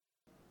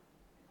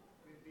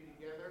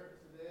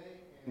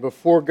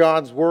Before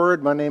God's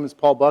Word. My name is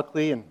Paul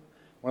Buckley, and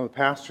one of the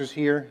pastors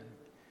here.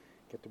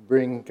 Get to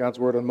bring God's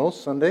Word on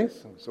most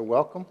Sundays, so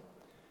welcome.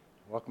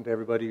 Welcome to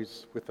everybody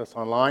who's with us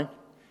online.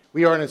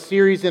 We are in a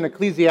series in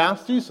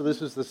Ecclesiastes, so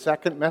this is the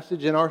second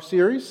message in our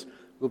series.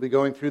 We'll be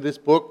going through this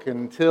book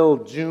until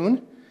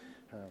June.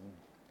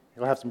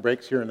 You'll have some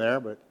breaks here and there,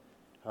 but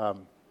so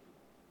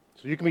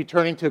you can be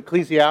turning to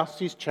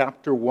Ecclesiastes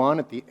chapter 1.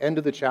 At the end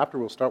of the chapter,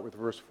 we'll start with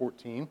verse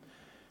 14.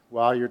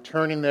 While you're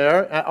turning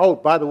there, oh,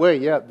 by the way,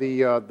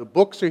 the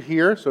books are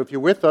here, so if you're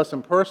with us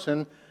in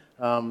person,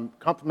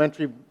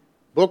 complimentary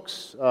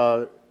books,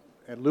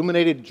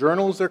 illuminated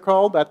journals they're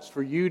called, that's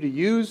for you to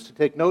use, to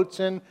take notes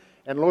in,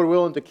 and Lord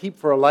willing, to keep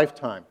for a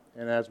lifetime.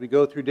 And as we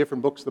go through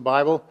different books of the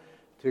Bible,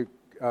 to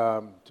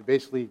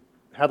basically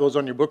have those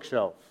on your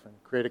bookshelf and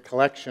create a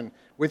collection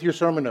with your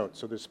sermon notes.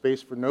 So there's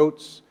space for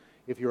notes.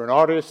 If you're an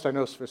artist, I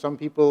know for some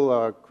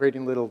people,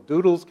 creating little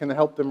doodles can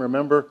help them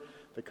remember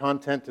the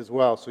content as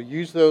well. So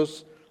use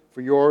those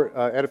for your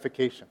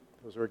edification.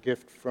 Those are a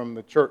gift from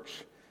the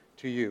church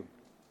to you.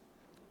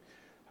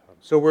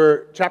 So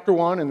we're chapter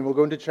 1, and we'll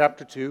go into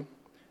chapter 2.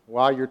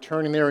 While you're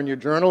turning there in your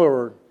journal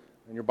or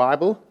in your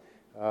Bible,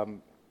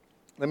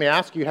 let me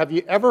ask you, have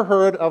you ever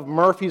heard of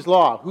Murphy's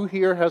Law? Who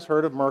here has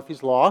heard of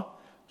Murphy's Law?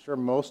 I'm sure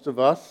most of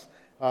us.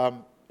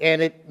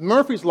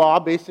 Murphy's Law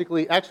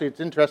basically, actually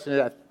it's interesting,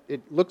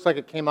 it looks like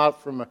it came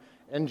out from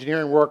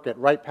engineering work at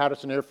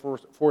Wright-Patterson Air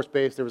Force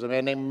Base. There was a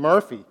man named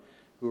Murphy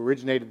who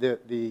originated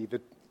the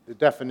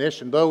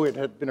definition, though it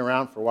had been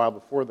around for a while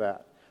before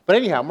that. But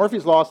anyhow,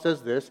 Murphy's Law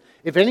says this: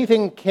 if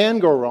anything can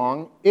go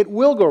wrong, it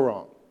will go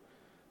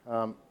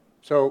wrong.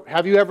 So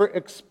have you ever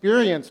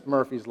experienced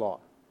Murphy's Law?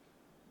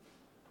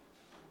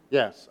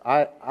 Yes,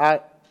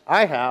 I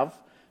have.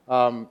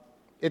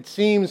 It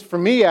seems for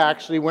me,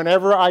 actually,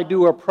 whenever I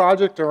do a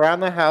project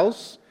around the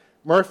house,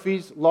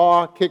 Murphy's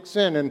Law kicks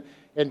in.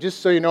 And just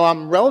so you know,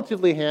 I'm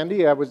relatively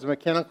handy. I was a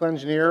mechanical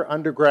engineer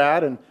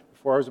undergrad, and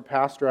before I was a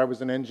pastor, I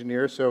was an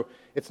engineer. So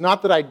it's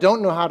not that I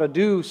don't know how to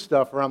do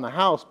stuff around the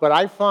house, but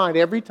I find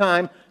every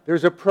time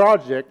there's a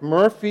project,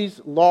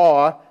 Murphy's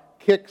Law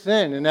kicks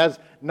in. And as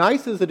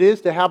nice as it is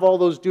to have all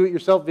those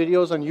do-it-yourself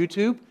videos on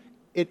YouTube,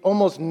 it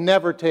almost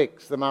never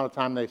takes the amount of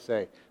time they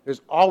say. There's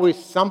always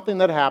something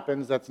that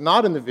happens that's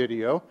not in the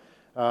video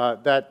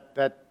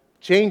that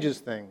changes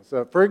things.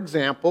 For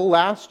example,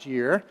 last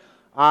year,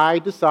 I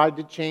decided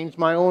to change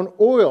my own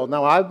oil.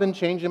 Now, had been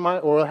changing my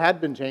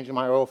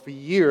oil for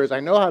years. I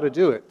know how to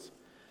do it.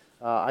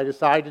 I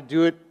decided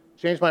to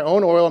change my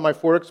own oil on my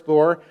Ford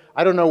Explorer.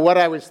 I don't know what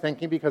I was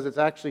thinking, because it's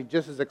actually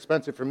just as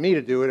expensive for me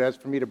to do it as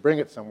for me to bring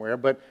it somewhere.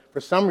 But for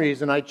some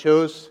reason, I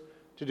chose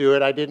to do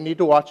it. I didn't need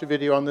to watch a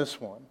video on this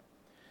one.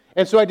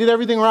 And so I did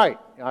everything right.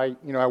 I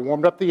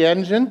warmed up the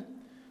engine.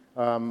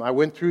 I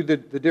went through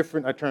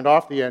I turned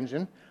off the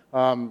engine.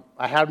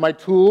 I had my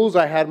tools,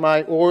 I had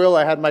my oil,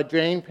 I had my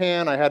drain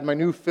pan, I had my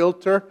new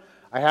filter,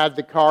 I had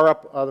the car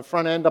up, the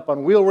front end up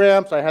on wheel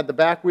ramps, I had the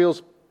back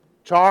wheels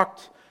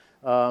chalked,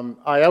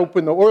 I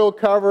opened the oil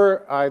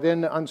cover, I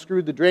then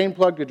unscrewed the drain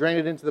plug to drain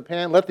it into the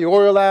pan, let the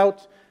oil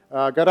out,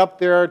 got up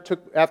there,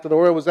 after the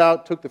oil was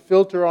out, took the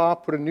filter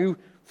off, put a new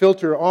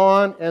filter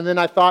on, and then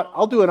I thought,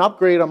 I'll do an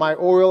upgrade on my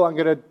oil. I'm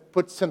going to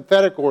put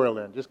synthetic oil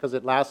in, just because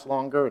it lasts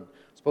longer and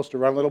it's supposed to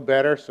run a little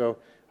better, so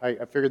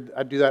I figured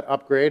I'd do that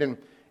upgrade.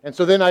 And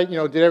so then I,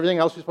 did everything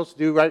else you're supposed to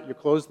do, right? You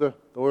close the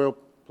oil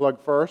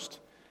plug first,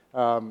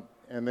 and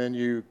then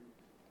you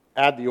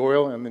add the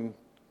oil, and then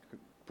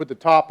put the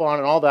top on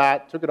and all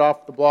that, took it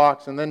off the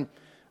blocks, and then,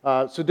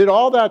 so did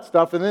all that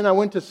stuff, and then I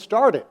went to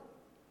start it,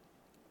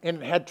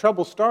 and it had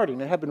trouble starting.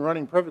 It had been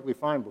running perfectly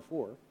fine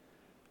before.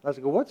 I was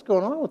like, well, what's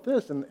going on with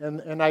this?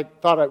 And I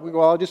thought,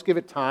 I'll just give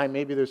it time.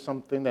 Maybe there's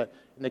something that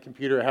in the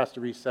computer it has to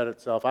reset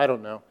itself. I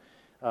don't know.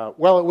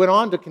 Well, it went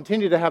on to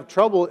continue to have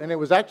trouble, and it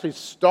was actually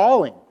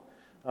stalling.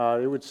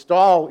 It would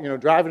stall,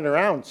 driving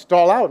around,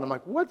 stall out. And I'm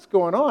like, what's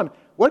going on?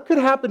 What could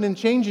happen in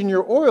changing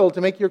your oil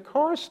to make your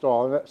car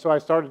stall? And so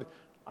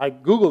I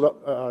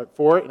Googled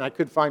for it, and I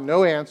could find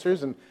no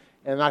answers. And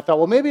I thought,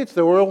 well, maybe it's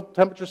the oil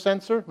temperature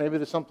sensor. Maybe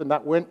there's something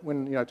that went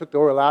when I took the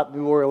oil out,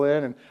 new oil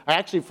in. And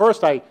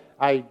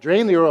I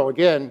drained the oil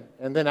again,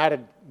 and then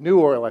added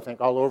new oil, I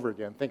think, all over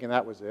again, thinking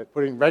that was it.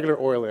 Putting regular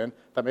oil in,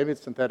 thought maybe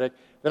it's synthetic.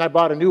 Then I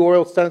bought a new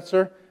oil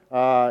sensor,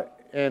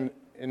 and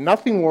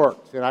nothing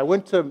worked. And I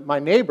went to my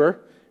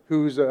neighbor,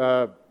 who's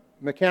a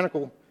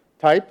mechanical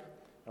type,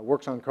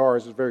 works on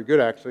cars, is very good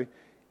actually,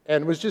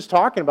 and was just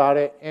talking about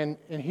it, and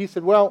he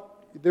said, well,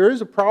 there is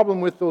a problem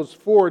with those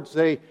Fords.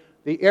 The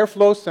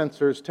airflow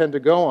sensors tend to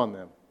go on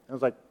them. And I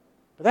was like,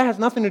 but that has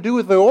nothing to do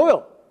with the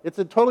oil. It's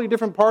a totally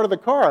different part of the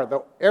car,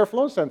 the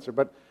airflow sensor.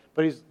 But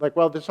he's like,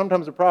 well, there's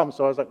sometimes a problem.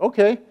 So I was like,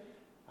 okay.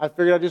 I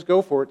figured I'd just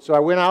go for it. So I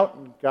went out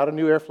and got a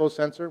new airflow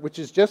sensor, which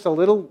is just a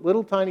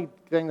little tiny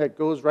thing that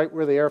goes right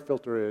where the air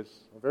filter is.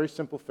 A very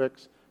simple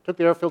fix. Took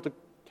the air filter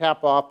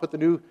cap off, put the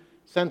new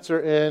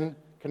sensor in,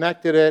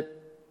 connected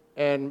it,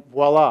 and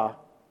voila,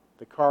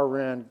 the car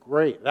ran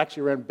great. It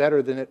actually ran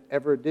better than it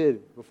ever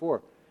did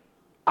before.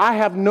 I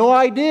have no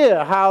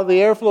idea how the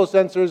airflow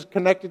sensor is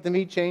connected to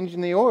me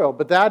changing the oil,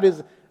 but that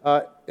is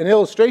an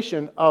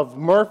illustration of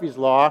Murphy's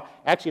Law,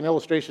 actually an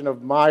illustration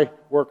of my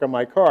work on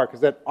my car,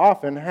 because that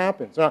often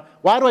happens. Now,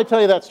 why do I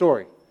tell you that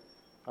story?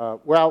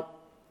 Well,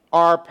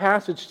 our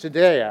passage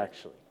today,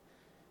 actually,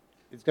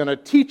 is going to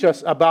teach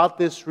us about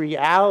this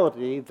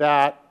reality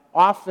that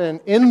often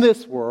in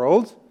this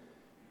world,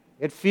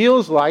 it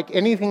feels like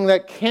anything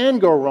that can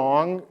go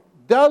wrong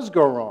does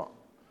go wrong.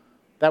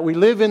 That we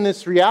live in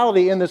this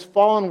reality, in this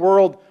fallen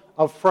world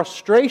of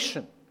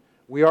frustration.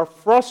 We are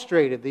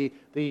frustrated.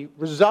 The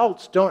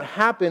results don't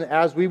happen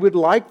as we would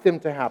like them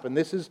to happen.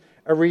 This is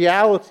a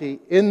reality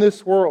in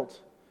this world.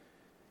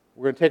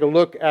 We're going to take a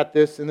look at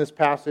this in this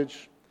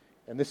passage.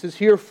 And this is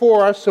here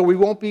for us, so we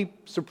won't be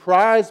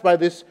surprised by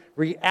this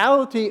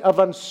reality of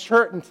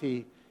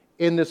uncertainty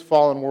in this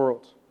fallen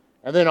world.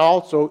 And then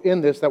also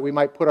in this, that we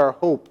might put our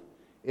hope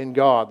in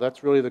God.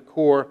 That's really the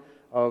core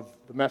of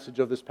the message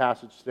of this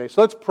passage today.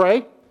 So let's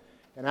pray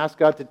and ask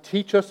God to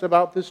teach us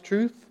about this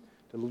truth,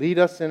 to lead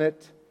us in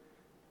it,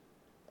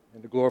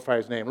 and to glorify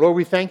His name. Lord,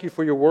 we thank You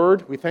for Your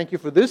Word. We thank You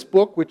for this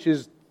book, which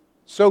is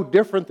so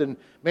different than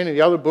many of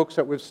the other books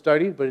that we've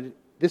studied, but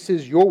this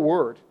is Your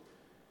Word.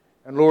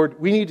 And Lord,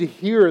 we need to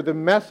hear the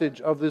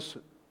message of this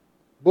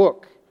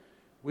book.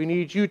 We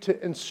need You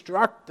to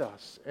instruct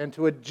us and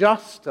to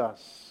adjust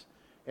us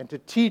and to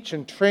teach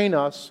and train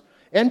us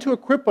and to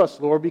equip us,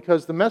 Lord,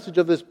 because the message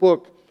of this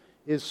book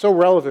is so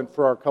relevant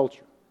for our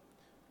culture.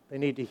 They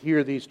need to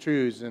hear these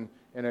truths and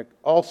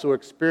also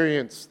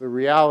experience the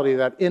reality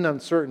that in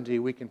uncertainty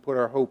we can put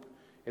our hope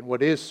in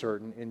what is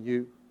certain in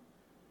You.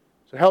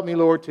 So help me,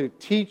 Lord, to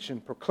teach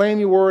and proclaim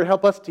Your Word.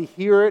 Help us to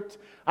hear it.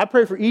 I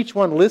pray for each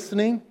one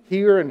listening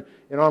here and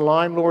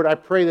online, Lord. I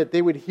pray that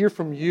they would hear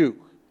from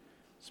You.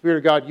 Spirit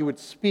of God, You would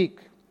speak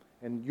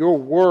and Your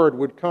Word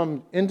would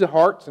come into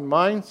hearts and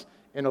minds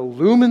and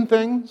illumine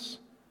things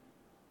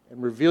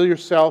and reveal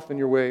Yourself in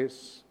Your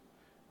ways.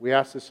 We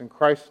ask this in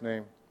Christ's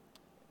name.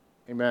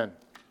 Amen.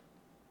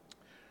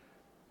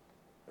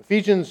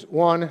 Ephesians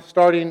 1,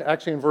 starting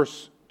actually in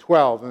verse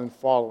 12 and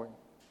following.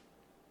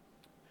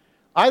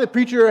 I, the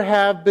preacher,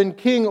 have been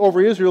king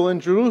over Israel in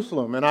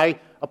Jerusalem, and I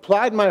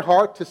applied my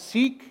heart to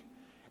seek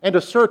and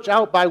to search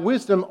out by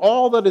wisdom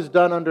all that is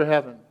done under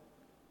heaven.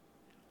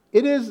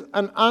 It is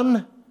an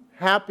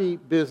unhappy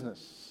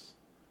business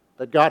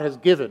that God has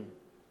given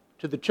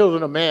to the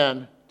children of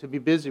man to be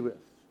busy with.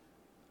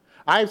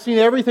 I have seen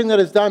everything that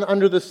is done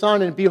under the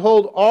sun, and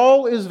behold,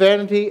 all is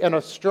vanity and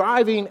a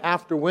striving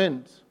after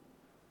wind.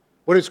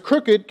 What is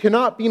crooked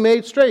cannot be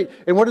made straight,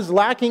 and what is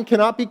lacking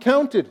cannot be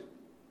counted.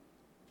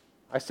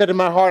 I said in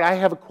my heart, I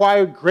have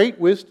acquired great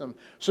wisdom,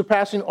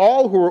 surpassing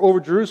all who were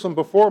over Jerusalem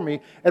before me,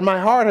 and my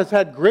heart has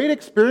had great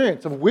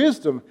experience of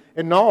wisdom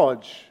and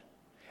knowledge.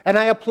 And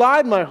I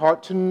applied my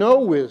heart to know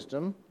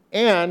wisdom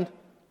and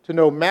to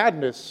know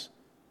madness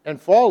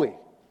and folly.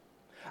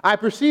 I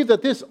perceive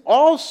that this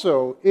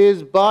also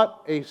is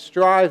but a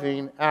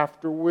striving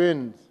after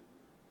wind.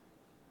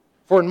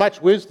 For in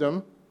much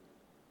wisdom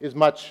is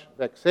much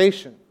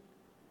vexation,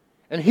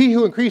 and he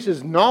who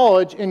increases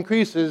knowledge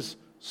increases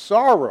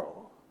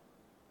sorrow.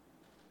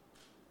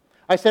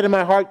 I said in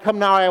my heart, come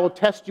now, I will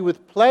test you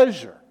with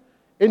pleasure.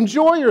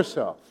 Enjoy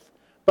yourself.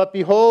 But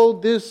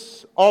behold,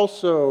 this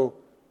also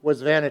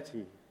was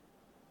vanity.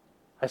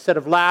 I said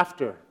of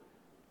laughter,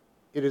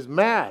 it is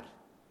mad.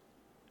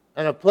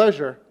 And of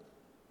pleasure,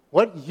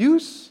 what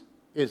use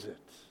is it?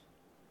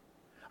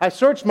 I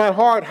searched my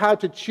heart how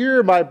to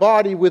cheer my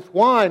body with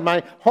wine,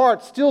 my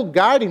heart still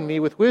guiding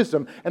me with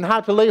wisdom, and how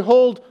to lay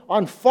hold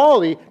on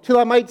folly till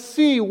I might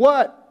see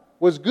what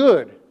was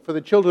good for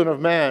the children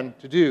of man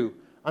to do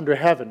under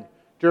heaven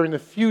during the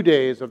few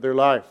days of their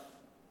life.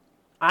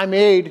 I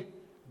made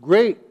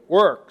great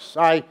works.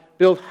 I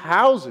built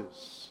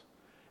houses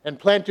and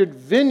planted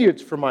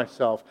vineyards for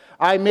myself.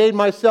 I made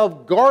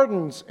myself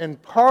gardens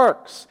and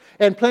parks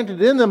and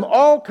planted in them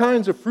all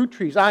kinds of fruit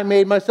trees. I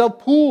made myself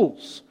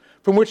pools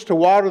from which to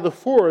water the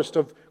forest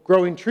of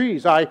growing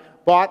trees. I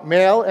bought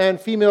male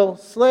and female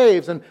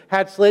slaves and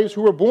had slaves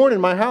who were born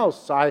in my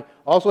house. I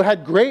also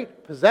had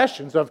great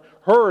possessions of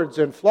herds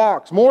and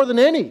flocks, more than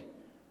any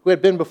who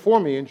had been before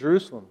me in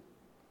Jerusalem.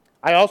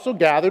 I also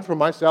gathered for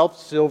myself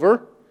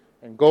silver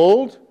and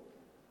gold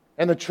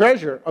and the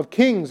treasure of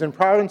kings and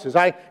provinces.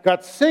 I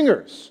got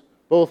singers,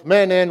 both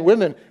men and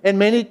women, and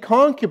many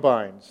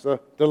concubines, the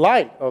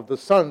delight of the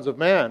sons of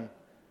man.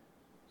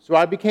 So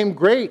I became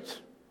great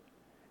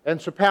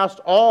and surpassed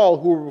all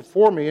who were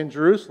before me in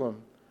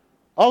Jerusalem.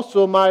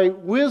 Also my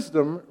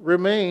wisdom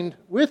remained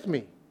with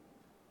me.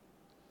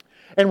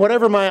 And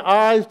whatever my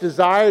eyes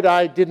desired,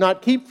 I did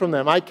not keep from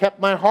them. I kept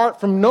my heart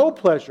from no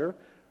pleasure,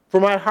 for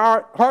my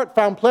heart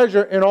found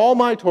pleasure in all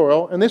my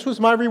toil, and this was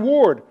my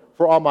reward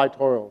for all my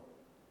toil.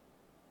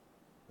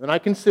 Then I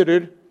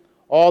considered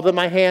all that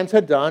my hands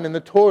had done and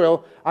the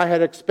toil I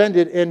had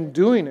expended in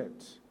doing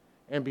it.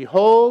 And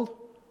behold,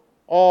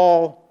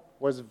 all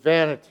was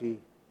vanity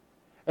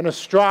and a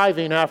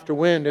striving after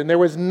wind, and there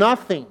was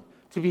nothing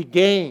to be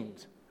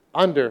gained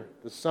under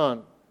the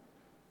sun.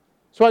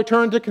 So I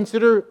turned to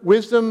consider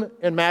wisdom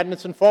and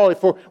madness and folly.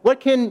 For what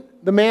can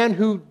the man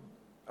who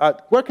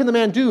what can the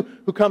man do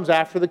who comes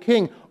after the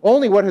king?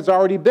 Only what has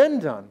already been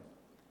done.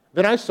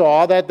 Then I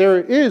saw that there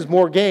is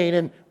more gain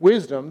in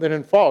wisdom than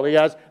in folly,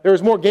 as there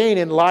is more gain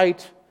in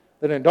light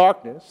than in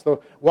darkness. The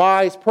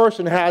wise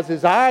person has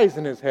his eyes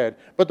in his head,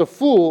 but the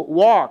fool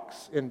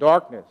walks in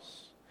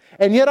darkness.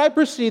 And yet I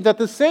perceive that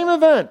the same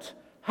event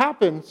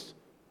happens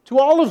to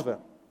all of them.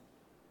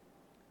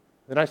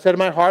 Then I said in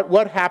my heart,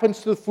 what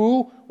happens to the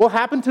fool will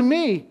happen to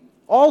me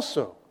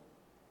also.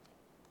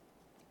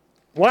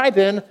 Why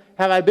then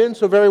have I been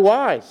so very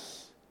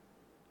wise?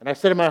 And I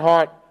said in my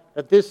heart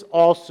that this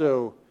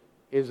also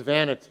is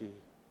vanity.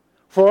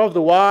 For of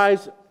the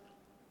wise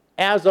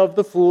as of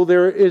the fool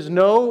there is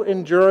no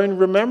enduring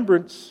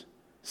remembrance,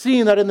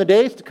 seeing that in the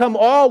days to come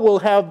all will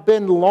have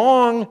been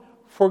long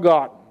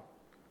forgotten.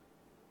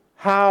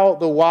 How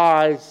the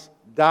wise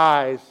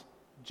dies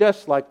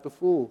just like the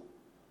fool.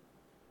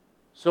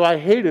 So I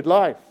hated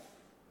life,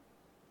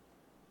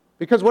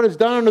 because what is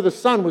done under the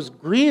sun was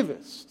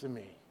grievous to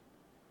me.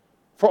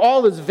 For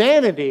all is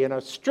vanity and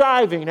a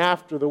striving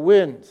after the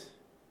wind.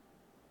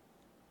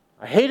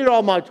 I hated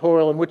all my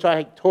toil in which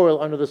I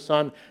toil under the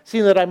sun,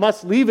 seeing that I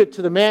must leave it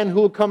to the man who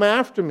will come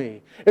after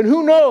me. And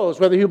who knows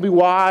whether he'll be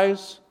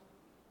wise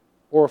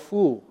or a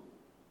fool.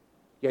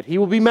 Yet he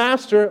will be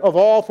master of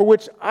all for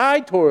which I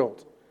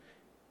toiled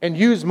and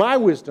used my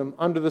wisdom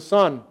under the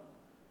sun.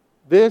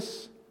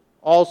 This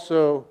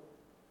also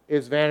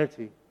is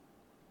vanity.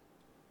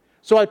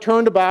 So I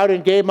turned about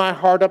and gave my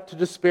heart up to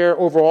despair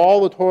over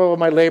all the toil of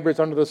my labors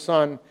under the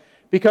sun,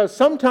 because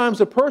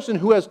sometimes a person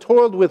who has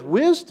toiled with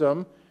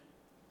wisdom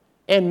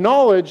and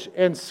knowledge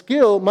and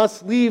skill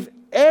must leave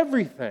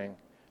everything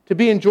to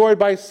be enjoyed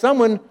by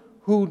someone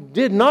who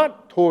did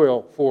not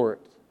toil for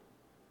it.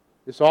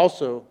 This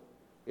also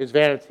is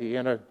vanity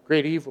and a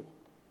great evil.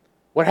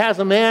 What has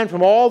a man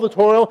from all the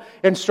toil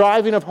and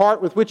striving of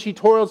heart with which he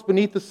toils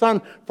beneath the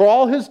sun? For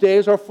all his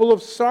days are full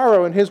of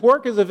sorrow, and his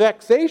work is a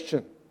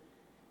vexation.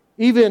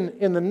 Even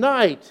in the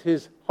night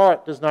his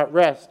heart does not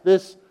rest.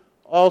 This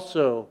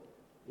also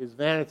is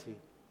vanity.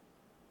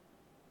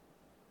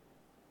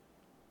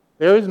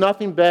 There is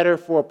nothing better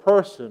for a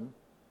person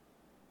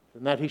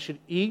than that he should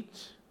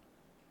eat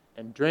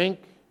and drink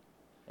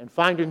and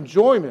find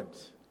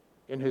enjoyment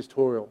in his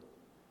toil.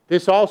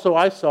 This also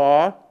I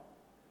saw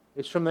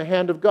is from the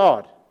hand of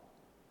God.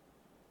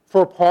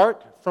 For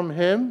apart from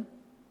him,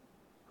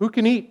 who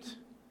can eat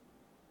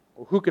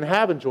or who can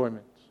have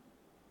enjoyment?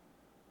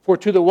 For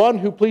to the one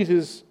who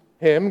pleases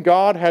him,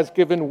 God has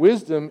given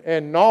wisdom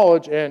and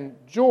knowledge and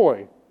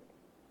joy.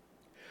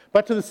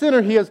 But to the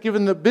sinner he has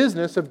given the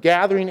business of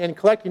gathering and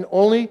collecting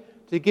only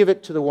to give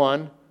it to the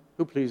one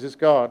who pleases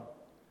God.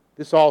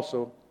 This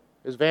also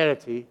is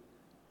vanity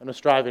and a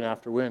striving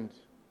after wind.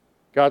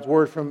 God's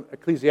word from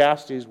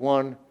Ecclesiastes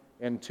 1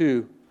 and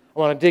 2. I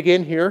want to dig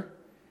in here,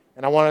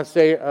 and I want to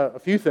say a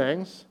few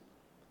things.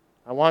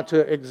 I want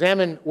to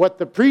examine what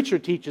the preacher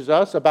teaches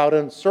us about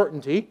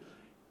uncertainty.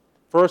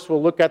 First,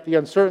 we'll look at the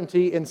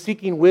uncertainty in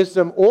seeking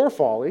wisdom or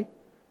folly.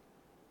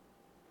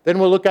 Then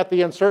we'll look at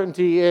the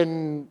uncertainty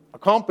in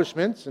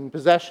accomplishments and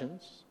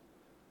possessions.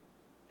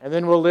 And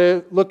then we'll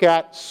look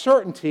at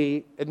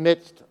certainty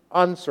amidst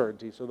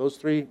uncertainty. So those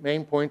three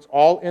main points,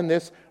 all in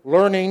this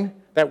learning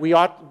that we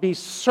ought to be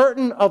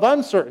certain of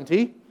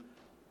uncertainty,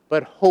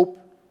 but hope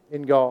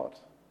in God.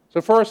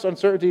 So first,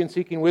 uncertainty in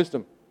seeking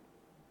wisdom.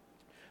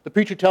 The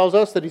preacher tells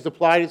us that he's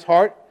applied his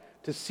heart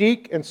to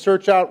seek and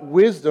search out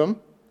wisdom.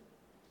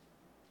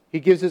 He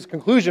gives his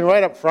conclusion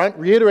right up front,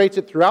 reiterates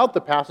it throughout the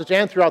passage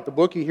and throughout the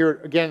book. You hear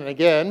it again and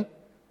again.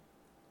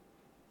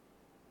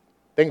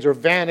 Things are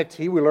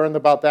vanity. We learned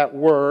about that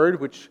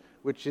word, which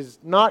is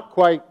not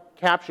quite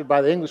captured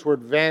by the English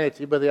word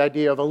vanity, but the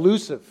idea of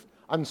elusive,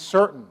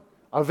 uncertain.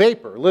 A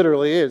vapor,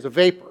 literally is a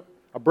vapor,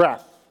 a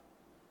breath.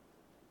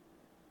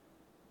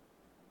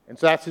 And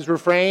so that's his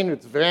refrain.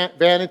 It's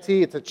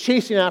vanity. It's a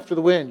chasing after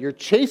the wind. You're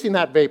chasing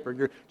that vapor.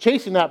 You're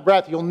chasing that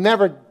breath. You'll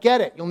never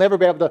get it. You'll never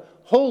be able to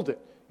hold it.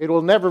 It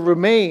will never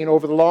remain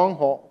over the long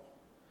haul.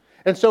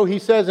 And so he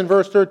says in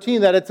verse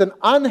 13 that it's an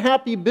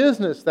unhappy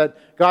business that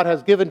God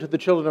has given to the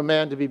children of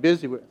man to be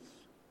busy with.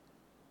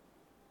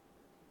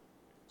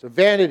 It's a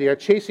vanity, a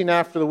chasing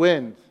after the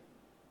wind.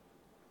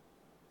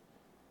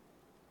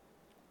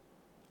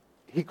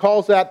 He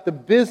calls that the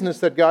business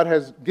that God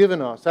has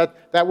given us.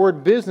 That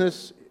word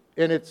business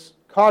and its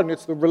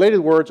cognates, the related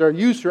words, are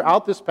used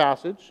throughout this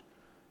passage.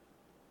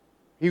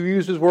 He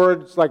uses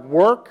words like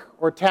work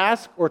or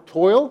task or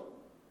toil.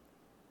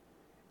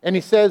 And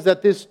he says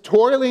that this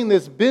toiling,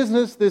 this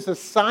business, this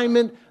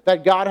assignment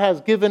that God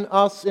has given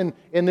us in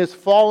this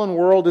fallen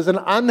world is an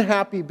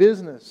unhappy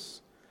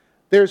business.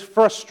 There's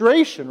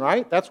frustration,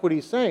 right? That's what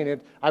he's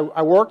saying.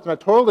 I worked and I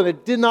toiled and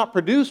it did not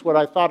produce what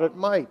I thought it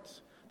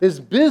might. This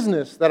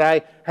business that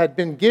I had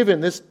been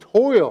given, this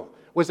toil,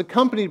 was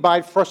accompanied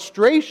by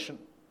frustration.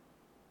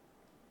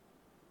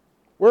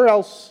 Where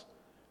else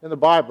in the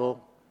Bible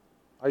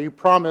are you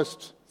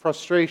promised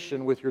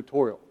frustration with your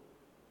toil?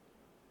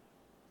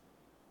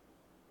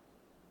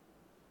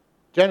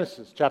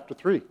 Genesis chapter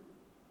 3,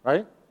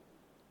 right?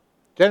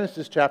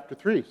 Genesis chapter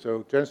 3.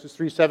 So Genesis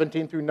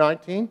 3:17 through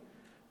 19.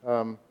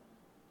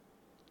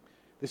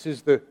 This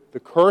is the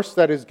curse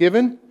that is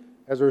given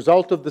as a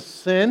result of the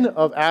sin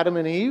of Adam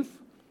and Eve.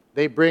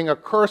 They bring a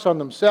curse on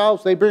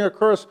themselves. They bring a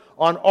curse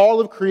on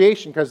all of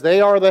creation because they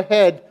are the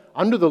head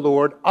under the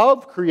Lord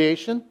of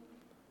creation.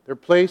 They're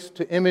placed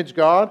to image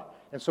God.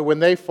 And so when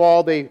they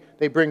fall, they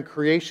bring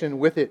creation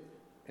with it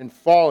in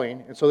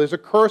falling. And so there's a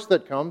curse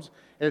that comes.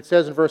 And it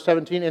says in verse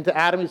 17, and to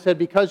Adam he said,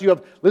 because you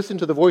have listened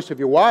to the voice of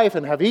your wife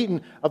and have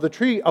eaten of the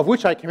tree of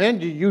which I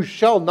commanded you, you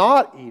shall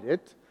not eat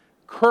it.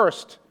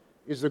 Cursed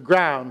is the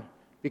ground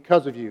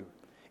because of you.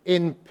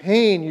 In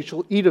pain you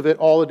shall eat of it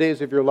all the days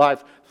of your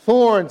life.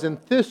 Thorns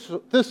and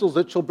thistles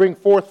it shall bring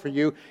forth for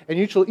you, and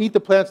you shall eat the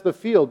plants of the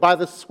field. By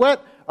the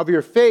sweat of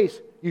your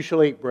face you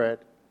shall eat bread,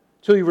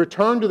 till you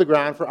return to the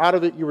ground, for out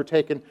of it you were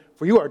taken.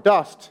 For you are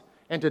dust,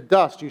 and to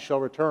dust you shall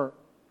return.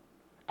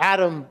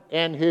 Adam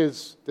and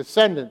his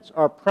descendants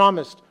are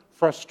promised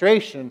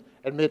frustration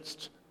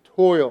amidst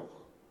toil.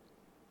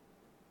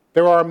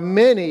 There are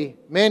many,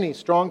 many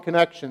strong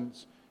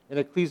connections in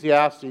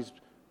Ecclesiastes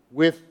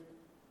with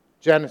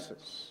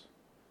Genesis.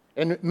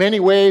 In many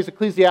ways,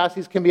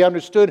 Ecclesiastes can be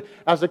understood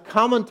as a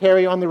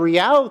commentary on the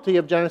reality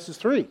of Genesis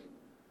 3,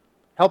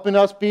 helping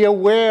us be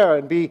aware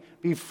and be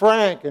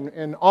frank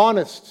and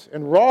honest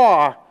and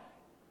raw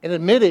in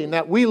admitting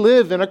that we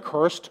live in a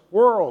cursed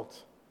world.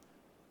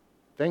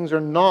 Things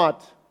are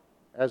not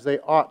as they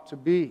ought to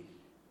be.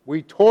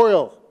 We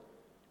toil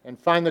and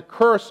find the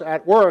curse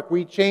at work.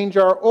 We change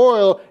our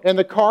oil and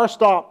the car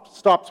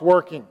stops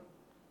working.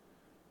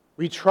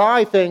 We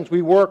try things,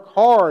 we work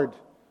hard,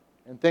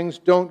 and things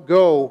don't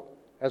go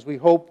as we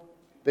hope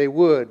they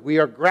would. We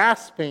are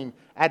grasping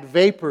at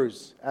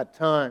vapors at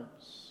times.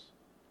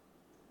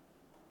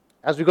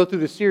 As we go through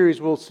the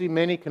series, we'll see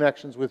many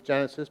connections with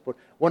Genesis, but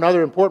one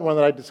other important one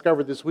that I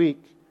discovered this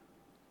week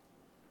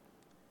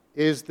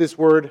is this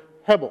word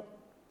Hebel.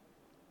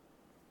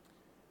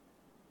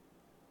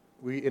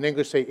 We in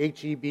English say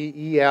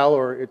Hebel,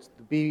 or it's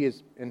the B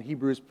is in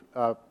Hebrew is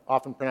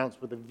often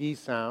pronounced with a V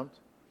sound.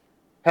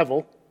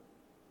 Hevel.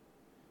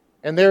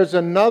 And there's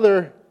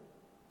another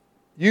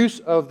use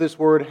of this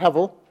word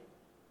Hevel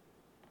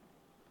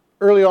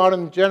early on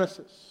in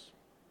Genesis.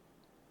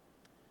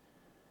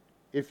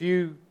 If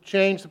you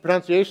change the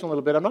pronunciation a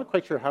little bit, I'm not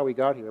quite sure how we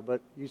got here, but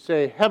you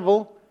say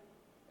Hevel,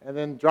 and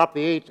then drop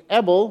the H,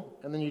 Ebel,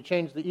 and then you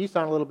change the E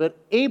sound a little bit,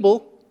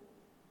 Abel,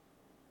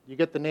 you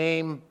get the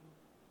name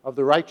of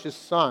the righteous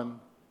son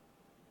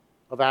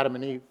of Adam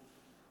and Eve.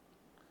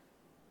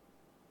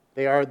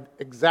 They are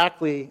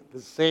exactly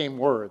the same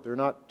word. They're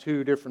not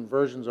two different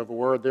versions of a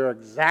word. They're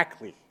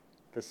exactly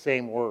the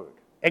same word.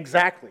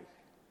 Exactly.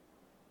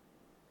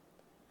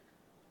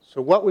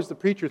 So what was the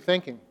preacher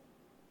thinking?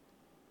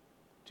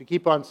 To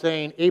keep on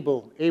saying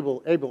Abel,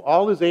 Abel, Abel.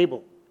 All is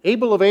Abel.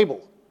 Abel of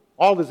Abel.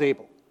 All is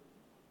Abel.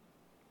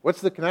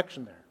 What's the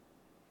connection there?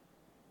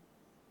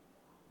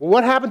 Well,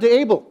 what happened to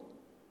Abel?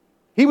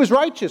 He was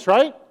righteous,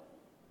 right?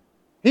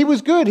 He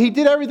was good. He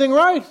did everything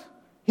right.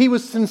 He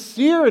was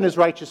sincere in his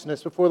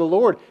righteousness before the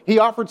Lord. He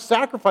offered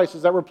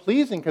sacrifices that were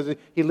pleasing because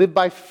he lived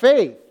by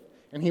faith.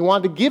 And he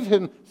wanted to give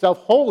himself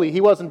wholly.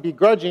 He wasn't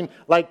begrudging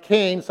like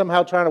Cain,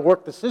 somehow trying to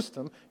work the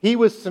system. He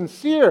was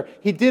sincere.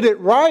 He did it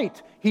right.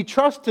 He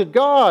trusted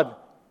God.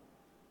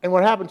 And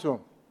what happened to him?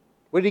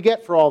 What did he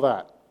get for all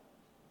that?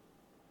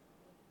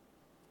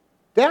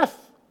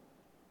 Death.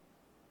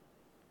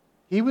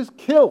 He was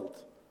killed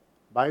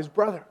by his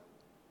brother.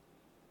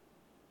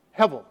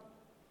 Hevel.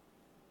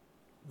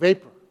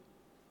 Vapor.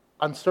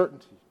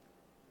 Uncertainty.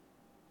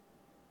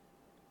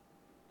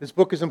 This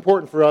book is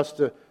important for us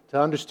to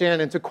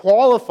understand and to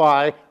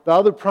qualify the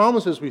other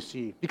promises we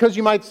see. Because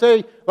you might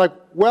say, like,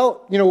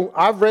 well,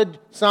 I've read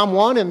Psalm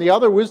 1 and the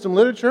other wisdom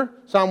literature.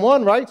 Psalm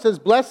 1, right, says,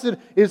 blessed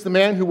is the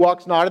man who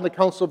walks not in the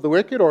counsel of the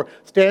wicked, or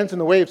stands in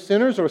the way of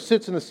sinners, or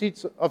sits in the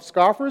seats of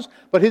scoffers,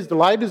 but his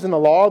delight is in the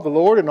law of the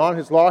Lord, and on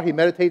his law he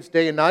meditates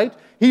day and night.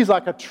 He's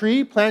like a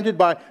tree planted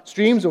by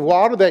streams of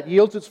water that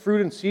yields its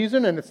fruit in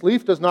season, and its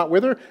leaf does not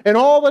wither. And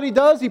all that he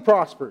does, he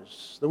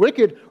prospers. The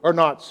wicked are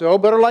not so,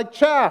 but are like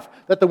chaff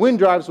that the wind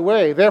drives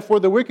away. Therefore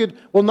the wicked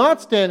will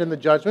not stand in the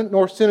judgment,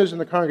 nor sinners in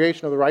the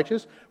congregation of the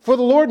righteous. For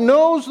the Lord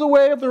knows the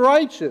way of the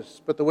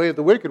righteous, but the way of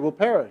the wicked will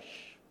perish.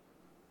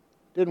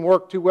 Didn't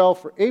work too well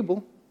for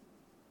Abel.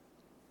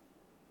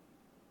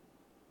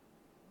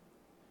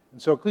 And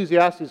so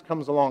Ecclesiastes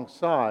comes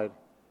alongside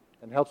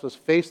and helps us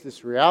face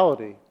this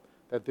reality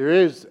that there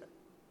is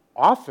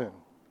often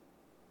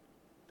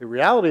the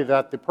reality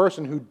that the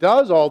person who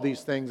does all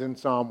these things in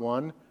Psalm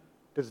 1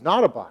 does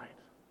not abide,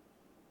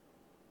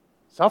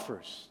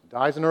 suffers,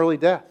 dies an early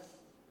death.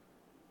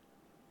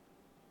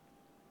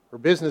 Her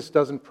business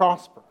doesn't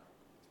prosper.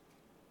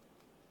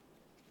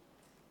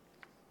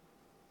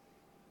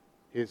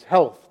 His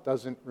health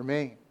doesn't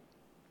remain.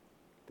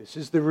 This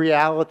is the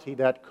reality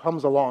that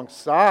comes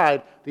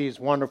alongside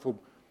these wonderful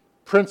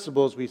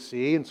principles we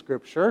see in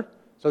Scripture.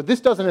 So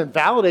this doesn't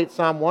invalidate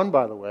Psalm 1,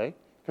 by the way,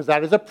 because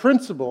that is a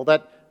principle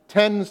that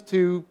tends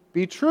to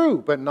be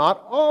true, but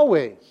not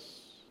always.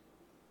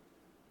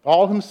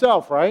 Paul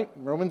himself, right?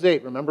 In Romans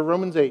 8, remember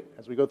Romans 8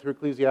 as we go through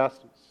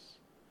Ecclesiastes.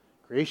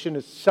 Creation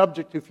is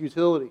subject to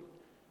futility.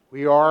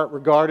 We are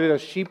regarded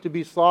as sheep to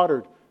be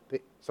slaughtered.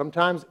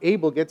 Sometimes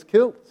Abel gets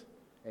killed,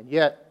 and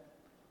yet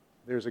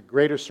there's a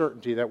greater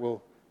certainty that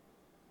we'll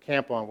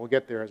camp on. We'll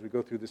get there as we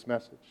go through this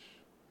message.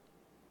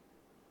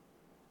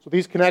 So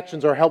these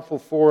connections are helpful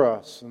for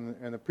us,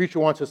 and the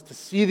preacher wants us to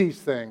see these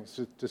things,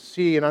 to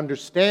see and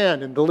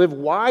understand and to live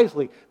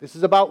wisely. This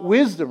is about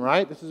wisdom,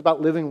 right? This is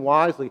about living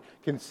wisely,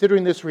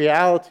 considering this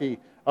reality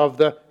of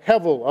the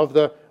Hevel,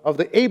 of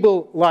the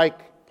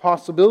Abel-like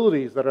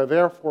possibilities that are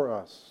there for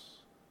us.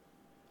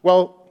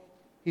 Well,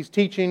 he's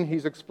teaching,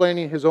 he's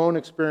explaining his own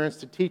experience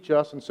to teach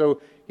us, and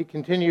so he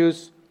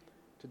continues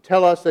to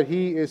tell us that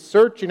he is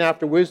searching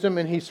after wisdom,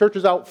 and he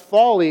searches out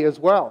folly as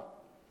well.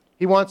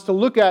 He wants to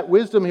look at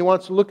wisdom, he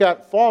wants to look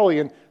at folly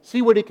and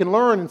see what he can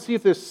learn and see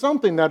if there's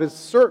something that is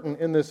certain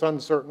in this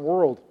uncertain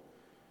world.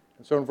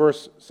 And so in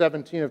verse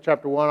 17 of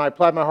chapter 1, I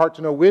applied my heart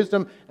to know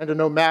wisdom and to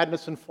know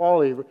madness and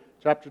folly.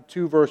 Chapter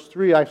 2, verse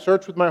 3, I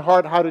searched with my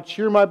heart how to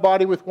cheer my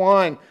body with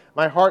wine,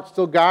 my heart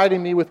still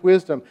guiding me with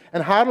wisdom,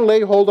 and how to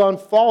lay hold on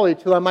folly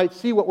till I might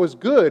see what was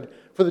good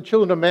for the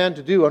children of man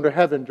to do under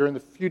heaven during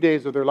the few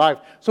days of their life.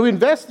 So he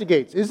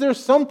investigates. Is there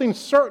something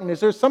certain?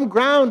 Is there some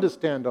ground to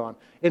stand on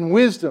in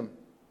wisdom?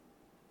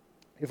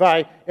 If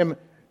I am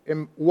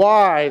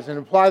wise and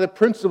apply the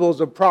principles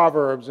of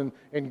Proverbs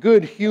and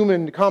good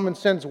human common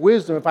sense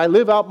wisdom, if I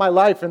live out my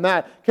life in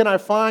that, can I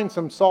find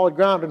some solid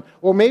ground?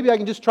 Or maybe I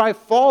can just try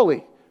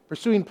folly,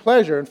 pursuing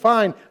pleasure, and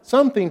find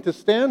something to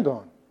stand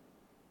on.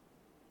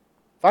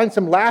 Find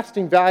some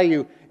lasting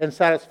value and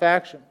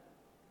satisfaction.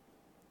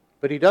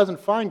 But he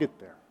doesn't find it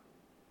there.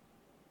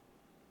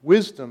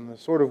 Wisdom, the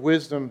sort of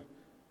wisdom,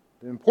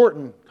 the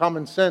important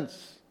common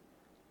sense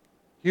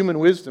human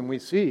wisdom we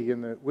see in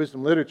the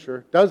wisdom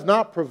literature, does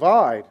not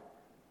provide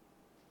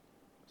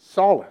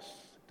solace,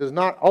 does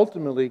not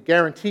ultimately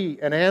guarantee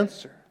an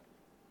answer.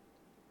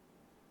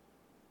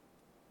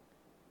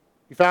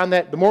 He found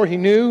that the more he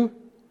knew,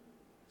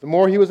 the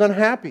more he was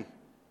unhappy.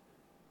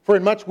 For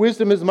in much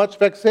wisdom is much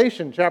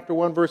vexation, chapter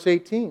 1, verse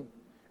 18.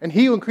 And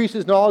he who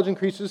increases knowledge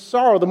increases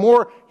sorrow. The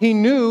more he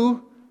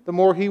knew, the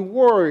more he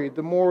worried,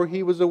 the more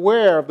he was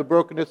aware of the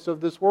brokenness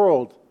of this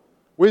world.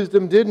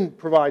 Wisdom didn't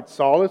provide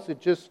solace, it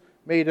just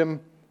made him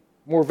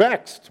more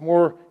vexed,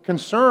 more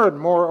concerned,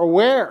 more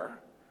aware.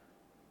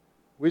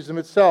 Wisdom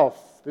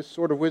itself, this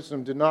sort of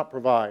wisdom, did not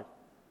provide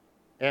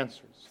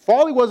answers.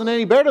 Folly wasn't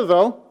any better,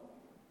 though.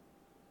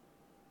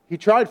 He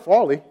tried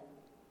folly.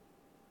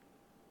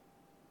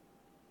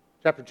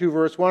 Chapter 2,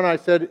 verse 1, I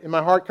said in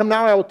my heart, come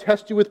now, I will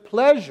test you with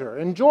pleasure.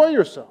 Enjoy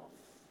yourself.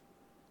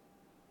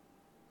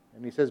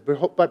 And he says,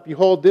 but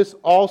behold, this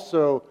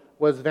also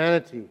was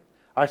vanity.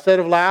 I said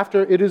of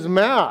laughter, it is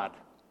mad.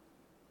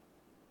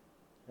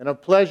 And of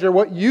pleasure,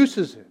 what use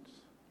is it?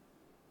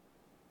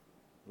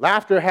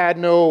 Laughter had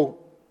no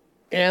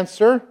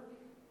answer.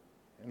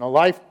 And a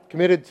life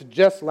committed to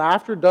just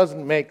laughter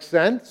doesn't make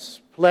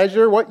sense.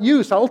 Pleasure, what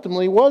use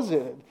ultimately was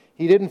it?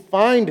 He didn't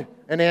find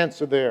an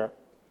answer there.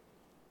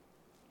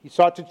 He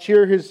sought to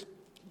cheer his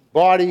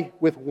body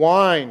with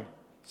wine,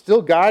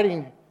 still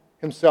guiding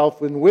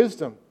himself in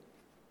wisdom,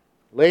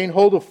 laying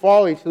hold of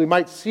folly till he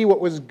might see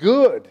what was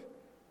good.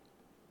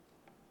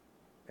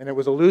 And it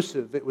was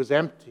elusive, it was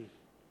empty,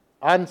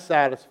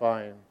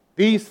 unsatisfying.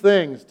 These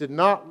things did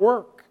not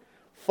work.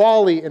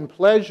 Folly and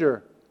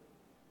pleasure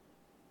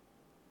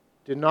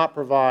did not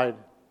provide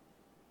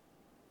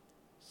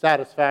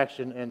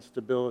satisfaction and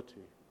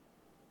stability.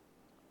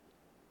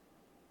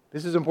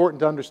 This is important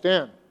to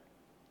understand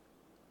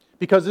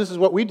because this is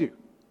what we do.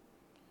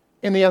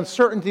 In the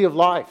uncertainty of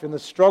life, in the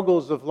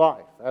struggles of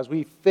life, as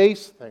we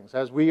face things,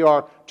 as we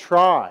are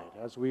tried,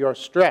 as we are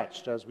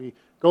stretched, as we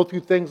go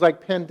through things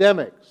like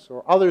pandemics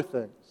or other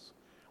things,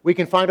 we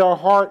can find our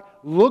heart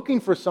looking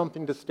for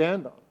something to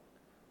stand on.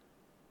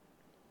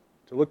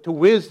 To look to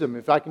wisdom.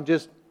 If I can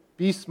just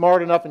be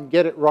smart enough and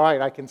get it right,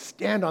 I can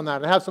stand on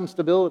that and have some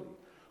stability.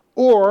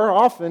 Or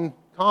often,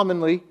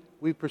 commonly,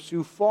 we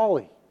pursue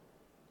folly.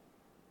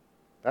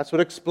 That's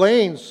what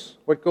explains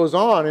what goes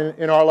on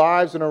in our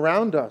lives and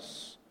around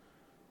us.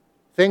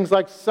 Things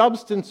like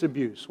substance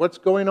abuse. What's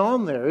going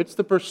on there? It's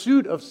the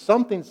pursuit of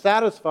something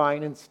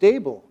satisfying and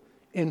stable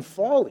in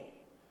folly.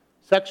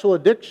 Sexual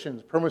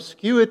addictions,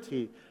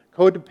 promiscuity,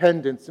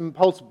 codependence,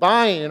 impulse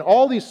buying, and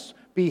all these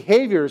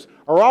behaviors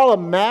are all a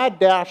mad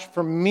dash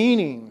for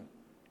meaning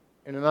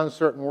in an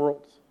uncertain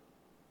world.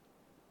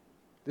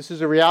 This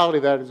is a reality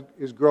that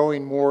is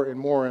growing more and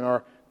more in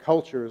our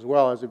culture as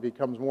well as it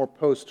becomes more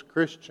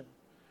post-Christian.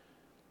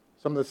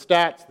 Some of the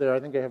stats there, I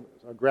think I have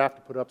a graph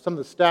to put up. Some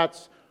of the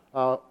stats,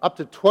 up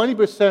to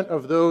 20%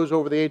 of those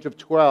over the age of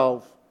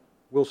 12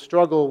 will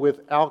struggle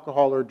with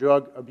alcohol or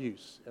drug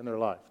abuse in their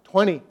life.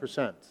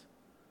 20%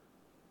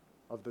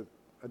 of the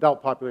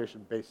adult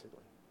population, basically.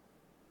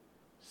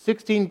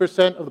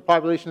 16% of the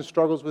population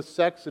struggles with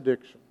sex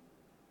addiction.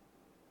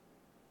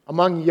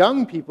 Among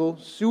young people,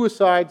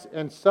 suicides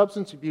and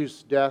substance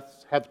abuse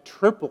deaths have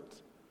tripled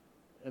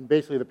in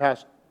basically the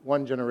past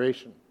one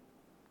generation.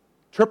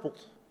 Tripled.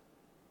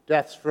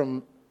 deaths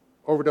from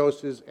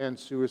overdoses and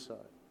suicide.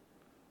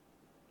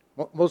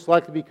 Most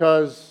likely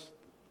because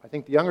I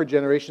think the younger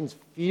generations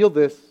feel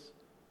the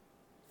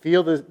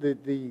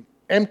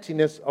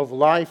emptiness of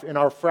life in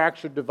our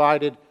fractured,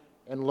 divided,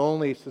 and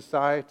lonely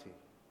society.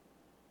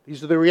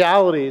 These are the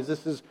realities.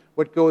 This is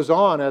what goes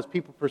on as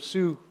people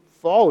pursue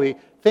folly,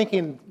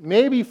 thinking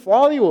maybe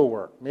folly will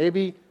work.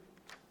 Maybe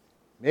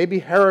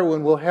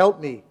heroin will help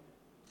me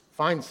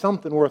find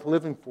something worth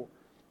living for.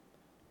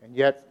 And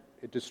yet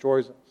it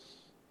destroys us.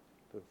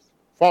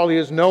 Folly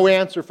is no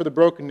answer for the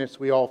brokenness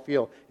we all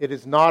feel. It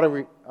is not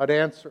an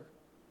answer.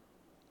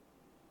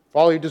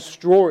 Folly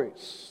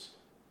destroys.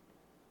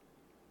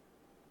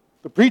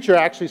 The preacher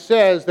actually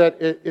says that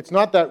it's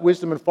not that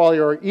wisdom and folly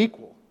are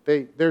equal.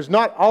 There's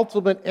not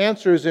ultimate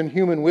answers in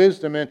human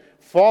wisdom and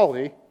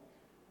folly,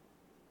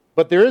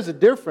 but there is a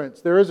difference.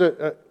 There is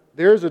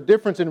a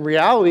difference in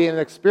reality and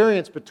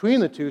experience between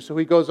the two. So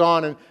he goes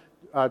on in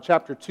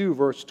chapter 2,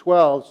 verse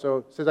 12. So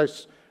it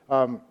says,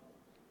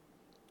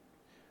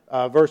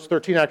 verse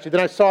 13 actually,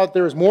 then I saw that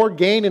there is more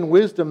gain in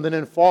wisdom than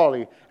in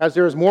folly, as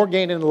there is more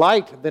gain in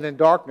light than in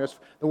darkness.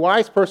 The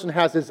wise person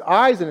has his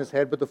eyes in his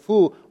head, but the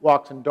fool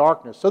walks in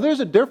darkness. So there's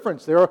a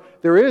difference.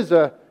 There is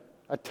a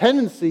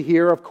tendency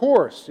here, of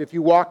course. If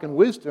you walk in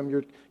wisdom,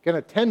 you're going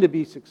to tend to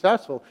be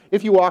successful.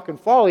 If you walk in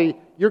folly,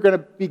 you're going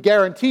to be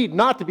guaranteed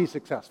not to be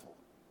successful.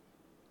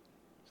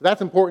 So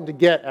that's important to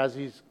get as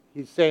he's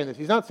saying this.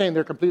 He's not saying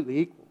they're completely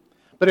equal.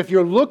 But if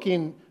you're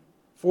looking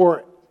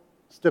for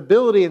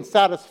stability and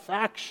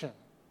satisfaction,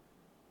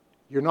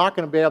 you're not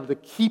going to be able to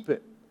keep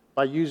it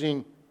by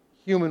using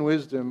human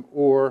wisdom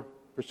or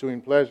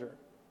pursuing pleasure.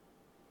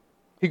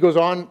 He goes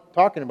on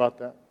talking about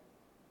that.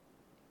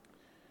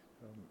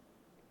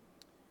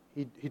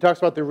 He talks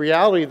about the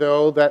reality,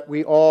 though, that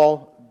we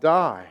all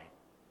die.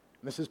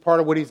 And this is part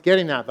of what he's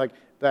getting at. Like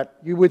that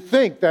you would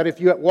think that if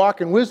you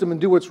walk in wisdom and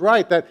do what's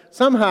right, that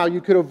somehow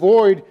you could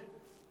avoid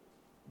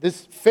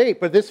this fate.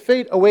 But this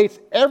fate awaits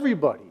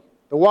everybody,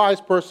 the wise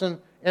person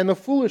and the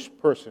foolish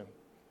person.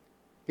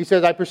 He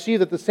says, I perceive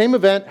that the same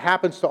event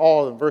happens to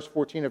all of them. Verse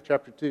 14 of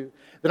chapter 2.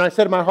 Then I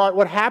said in my heart,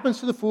 what happens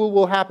to the fool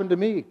will happen to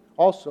me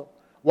also.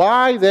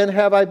 Why then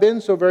have I been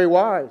so very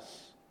wise?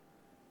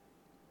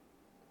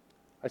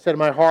 I said in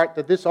my heart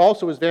that this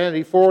also is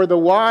vanity. For the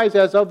wise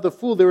as of the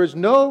fool there is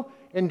no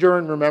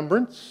enduring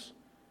remembrance,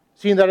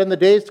 seeing that in the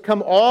days to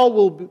come all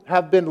will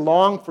have been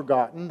long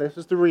forgotten. This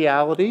is the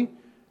reality.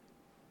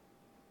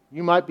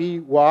 You might be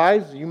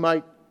wise, you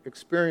might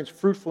experience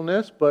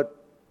fruitfulness, but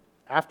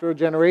after a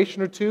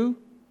generation or two,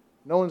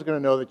 no one's going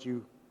to know that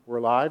you were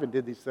alive and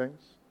did these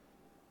things.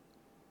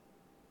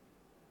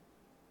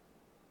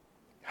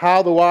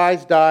 How the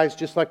wise dies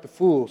just like the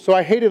fool. So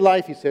I hated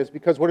life, he says,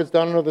 because what is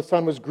done under the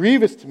sun was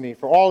grievous to me,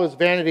 for all is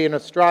vanity and a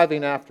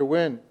striving after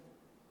wind.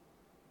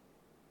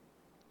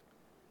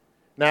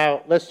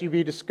 Now, lest you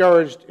be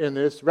discouraged in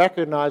this,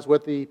 recognize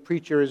what the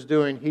preacher is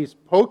doing. He's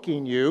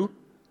poking you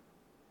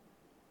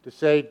to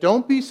say,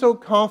 don't be so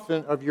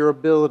confident of your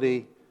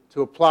ability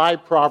to apply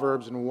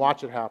Proverbs and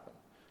watch it happen.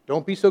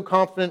 Don't be so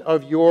confident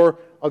of your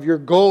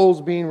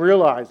goals being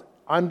realized.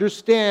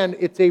 Understand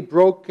it's a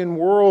broken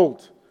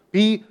world.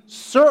 Be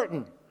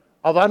certain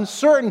of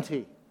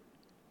uncertainty.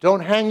 Don't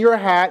hang your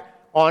hat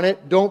on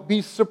it. Don't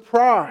be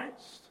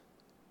surprised.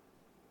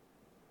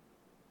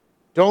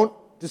 Don't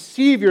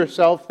deceive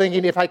yourself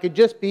thinking if I could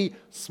just be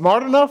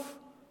smart enough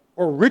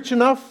or rich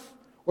enough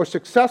or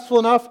successful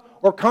enough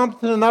or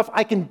competent enough,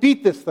 I can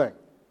beat this thing.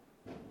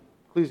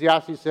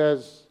 Ecclesiastes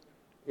says,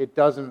 it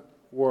doesn't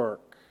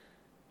work.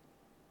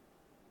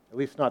 At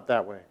least not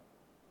that way.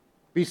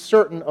 Be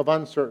certain of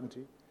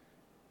uncertainty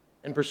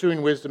in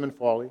pursuing wisdom and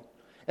folly.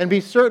 And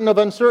be certain of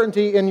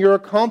uncertainty in your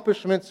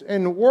accomplishments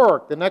in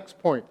work. The next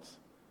point.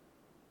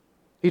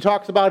 He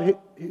talks about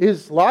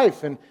his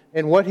life and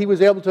what he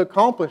was able to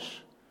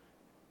accomplish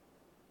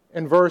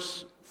in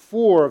verse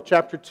 4 of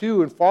chapter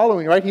 2 and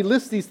following, right? He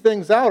lists these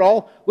things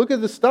out. Look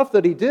at the stuff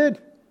that he did.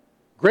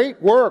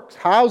 Great works,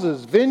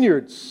 houses,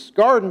 vineyards,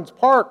 gardens,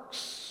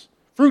 parks,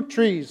 fruit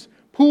trees,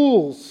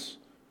 pools,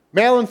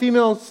 male and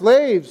female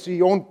slaves.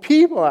 He owned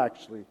people,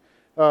 actually.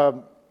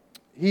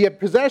 He had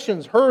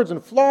possessions, herds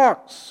and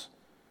flocks,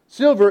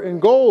 silver and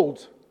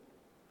gold,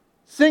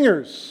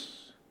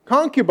 singers,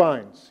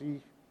 concubines.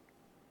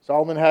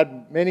 Solomon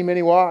had many,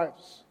 many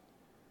wives.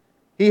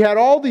 He had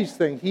all these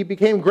things. He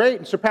became great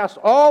and surpassed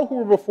all who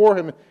were before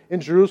him in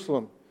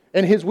Jerusalem.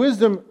 And his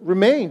wisdom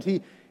remained.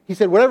 He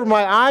said, whatever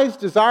my eyes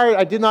desired,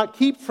 I did not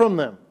keep from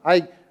them.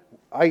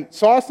 I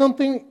saw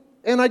something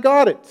and I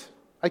got it.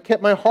 I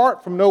kept my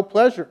heart from no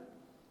pleasure.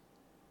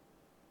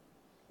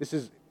 This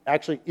is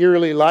actually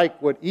eerily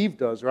like what Eve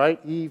does, right?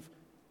 Eve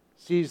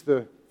sees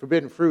the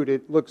forbidden fruit.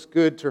 It looks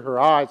good to her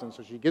eyes, and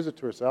so she gives it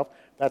to herself.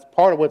 That's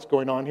part of what's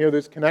going on here.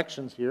 There's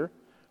connections here.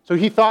 So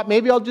he thought,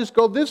 maybe I'll just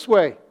go this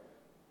way.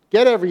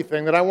 Get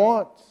everything that I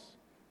want.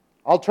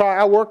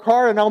 I'll work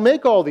hard and I'll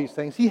make all these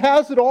things. He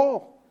has it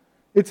all.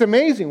 It's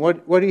amazing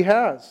what he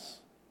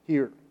has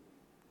here.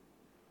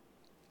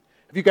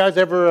 Have you guys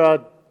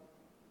ever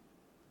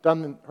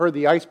heard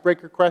the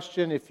icebreaker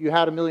question? If you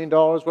had $1 million,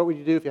 what would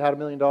you do if you had $1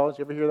 million? You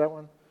ever hear that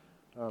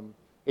one?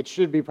 It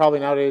should be probably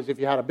nowadays, if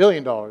you had $1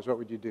 billion, what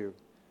would you do?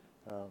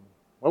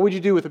 What would you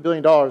do with $1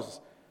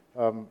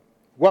 billion?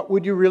 What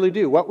would you really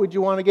do? What would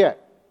you want to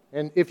get?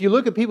 And if you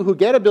look at people who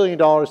get $1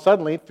 billion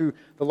suddenly through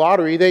the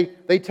lottery,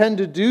 they tend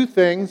to do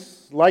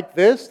things like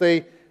this.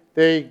 They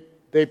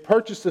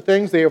purchase the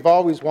things they have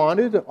always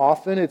wanted.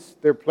 Often it's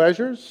their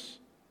pleasures.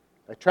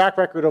 A track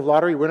record of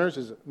lottery winners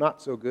is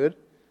not so good.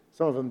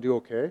 Some of them do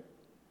okay.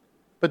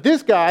 But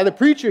this guy, the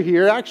preacher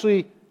here,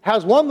 actually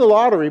has won the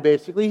lottery,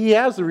 basically. He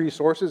has the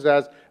resources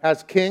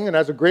as king and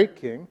as a great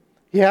king.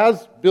 He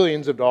has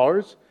billions of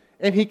dollars,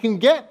 and he can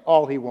get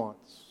all he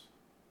wants.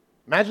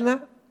 Imagine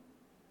that.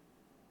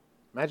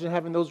 Imagine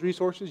having those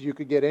resources. You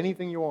could get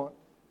anything you want.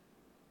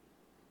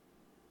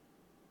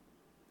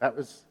 That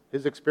was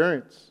his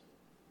experience.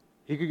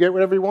 He could get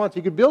whatever he wants.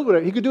 He could build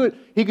whatever. He could do it.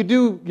 He could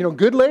do,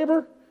 good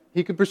labor.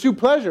 He could pursue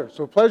pleasure.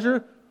 So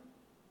pleasure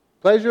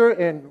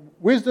and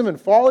wisdom and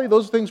folly,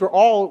 those things were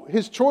all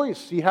his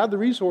choice. He had the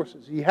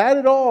resources. He had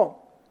it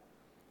all.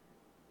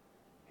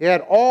 He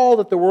had all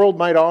that the world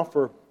might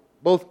offer,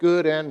 both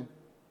good and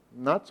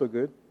not so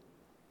good.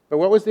 But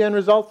what was the end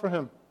result for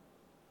him?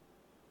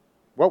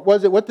 What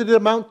was it? What did it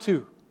amount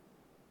to?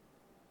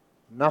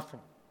 Nothing.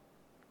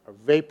 A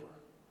vapor,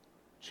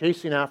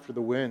 chasing after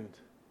the wind.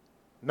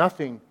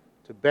 Nothing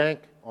to bank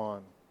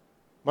on.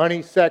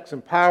 Money, sex,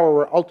 and power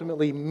were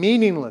ultimately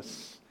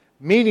meaningless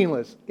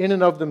in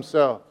and of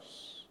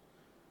themselves.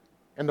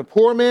 And the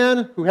poor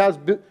man who has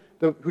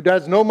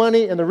no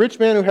money and the rich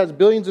man who has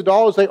billions of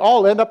dollars, they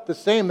all end up the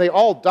same. They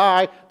all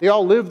die. They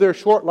all live their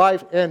short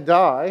life and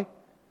die.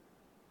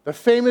 The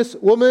famous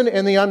woman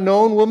and the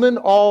unknown woman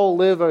all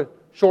live a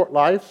short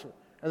life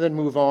and then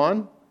move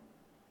on,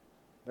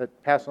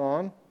 pass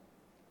on.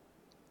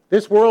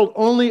 This world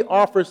only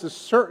offers the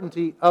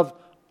certainty of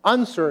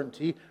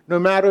uncertainty, no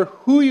matter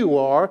who you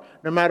are,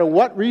 no matter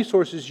what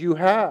resources you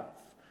have.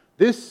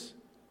 This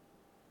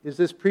is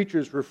this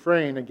preacher's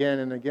refrain again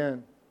and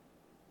again.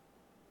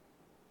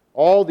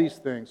 All these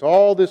things,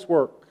 all this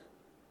work,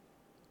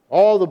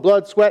 all the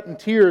blood, sweat, and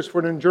tears for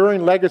an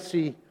enduring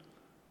legacy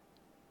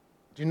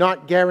do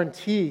not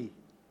guarantee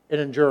an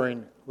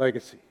enduring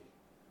legacy.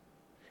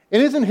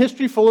 And isn't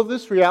history full of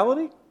this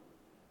reality?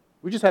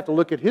 We just have to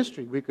look at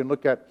history. We can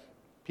look at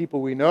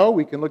people we know.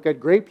 We can look at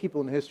great people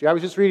in history. I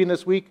was just reading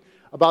this week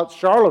about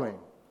Charlemagne.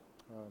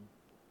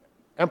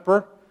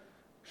 Emperor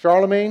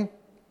Charlemagne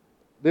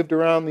lived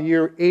around the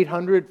year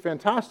 800.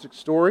 Fantastic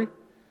story.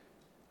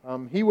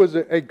 He was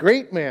a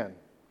great man.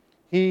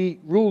 He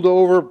ruled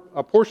over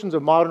portions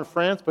of modern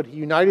France, but he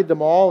united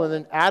them all and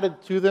then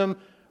added to them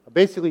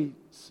basically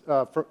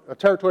a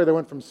territory that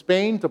went from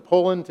Spain to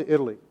Poland to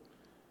Italy.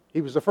 He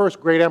was the first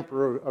great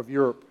emperor of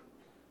Europe,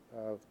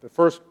 the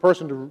first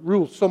person to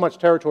rule so much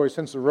territory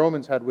since the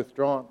Romans had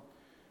withdrawn.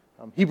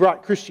 He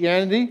brought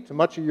Christianity to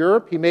much of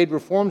Europe. He made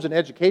reforms in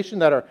education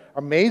that are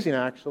amazing,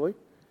 actually.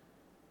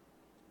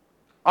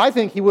 I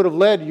think he would have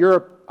led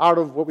Europe out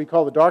of what we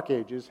call the Dark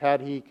Ages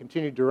had he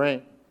continued to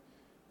reign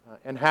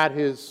and had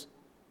his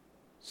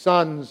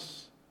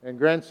sons and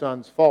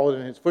grandsons followed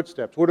in his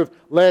footsteps. Would have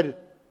led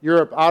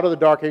Europe out of the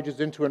Dark Ages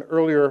into an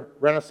earlier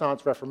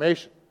Renaissance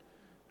Reformation.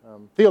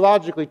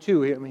 Theologically,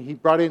 too, he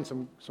brought in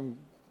some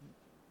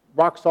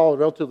rock-solid,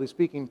 relatively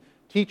speaking,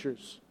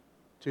 teachers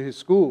to his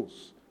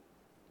schools.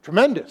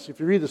 Tremendous. If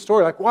you read the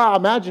story, like, wow,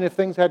 imagine if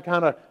things had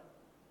kind of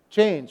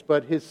changed.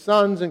 But his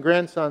sons and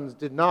grandsons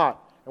did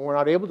not, and were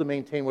not able to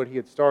maintain what he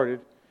had started,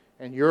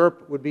 and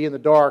Europe would be in the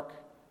dark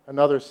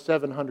another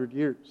 700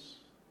 years.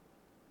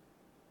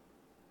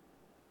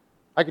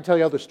 I could tell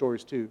you other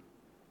stories, too,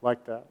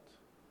 like that.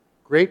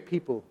 Great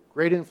people,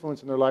 great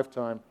influence in their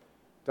lifetime,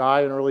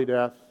 die an early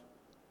death,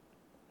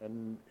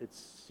 and it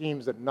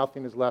seems that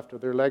nothing is left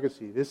of their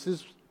legacy. This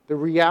is the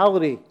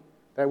reality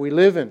that we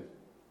live in.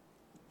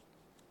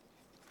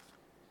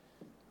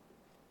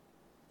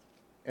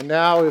 And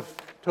now if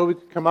Toby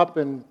could come up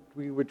and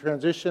we would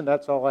transition,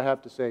 that's all I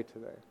have to say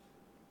today.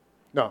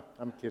 No,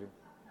 I'm kidding.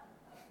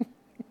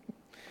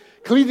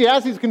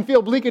 Ecclesiastes can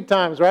feel bleak at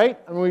times, right?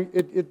 I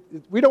mean,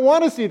 we don't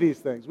want to see these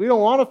things. We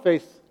don't want to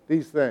face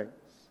these things.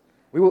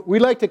 We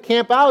like to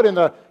camp out in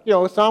the,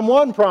 Psalm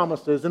 1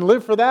 promises and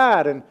live for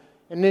that and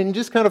then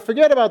just kind of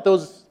forget about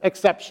those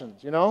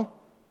exceptions,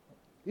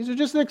 These are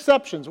just the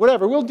exceptions,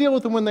 whatever. We'll deal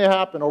with them when they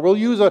happen, or we'll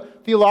use a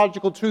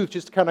theological truth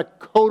just to kind of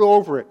coat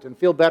over it and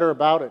feel better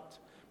about it.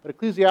 But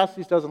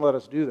Ecclesiastes doesn't let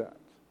us do that.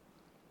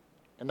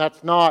 And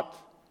it's not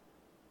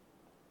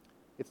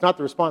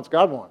the response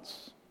God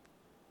wants.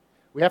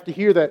 We have to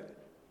hear that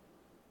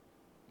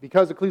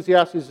because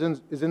Ecclesiastes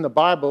is in the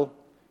Bible,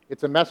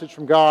 it's a message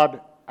from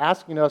God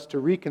asking us to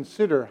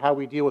reconsider how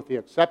we deal with the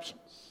exceptions.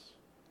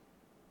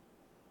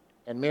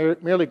 And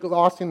merely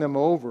glossing them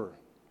over,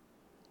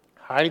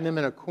 hiding them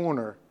in a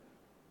corner,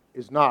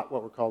 is not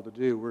what we're called to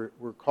do.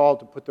 We're called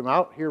to put them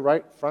out here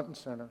right front and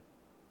center.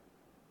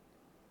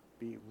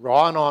 Be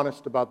raw and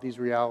honest about these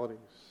realities.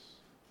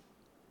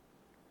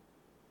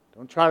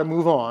 Don't try to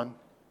move on.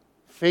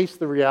 Face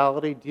the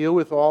reality. Deal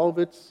with all of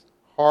its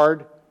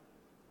hard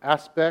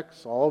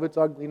aspects, all of its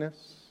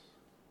ugliness.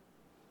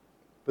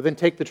 But then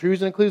take the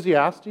truths in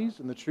Ecclesiastes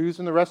and the truths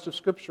in the rest of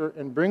Scripture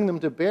and bring them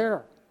to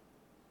bear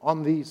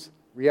on these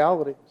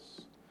realities.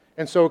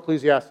 And so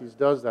Ecclesiastes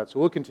does that. So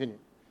we'll continue.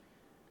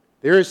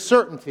 There is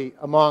certainty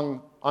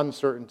among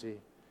uncertainty.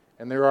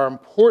 And there are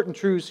important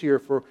truths here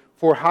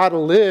for how to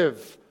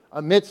live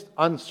amidst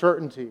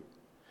uncertainty.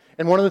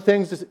 And one of the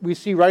things that we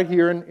see right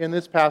here in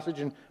this passage,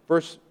 in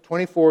verse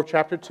 24 of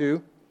chapter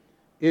 2,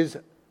 is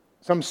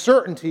some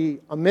certainty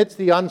amidst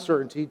the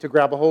uncertainty to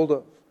grab a hold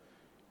of.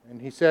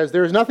 And he says,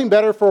 there is nothing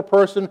better for a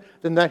person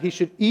than that he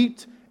should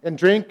eat and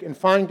drink and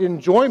find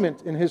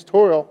enjoyment in his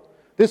toil.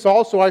 This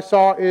also I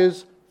saw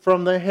is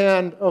from the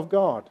hand of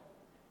God.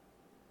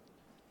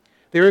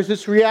 There is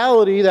this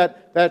reality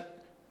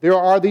that there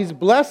are these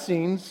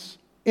blessings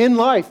in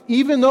life.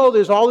 Even though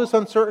there's all this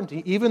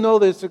uncertainty, even though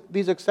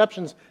these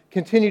exceptions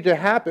continue to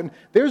happen,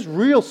 there's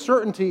real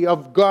certainty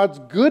of God's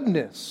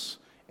goodness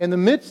in the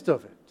midst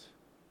of it.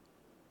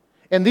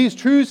 And these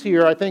truths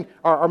here, I think,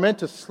 are meant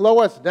to slow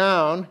us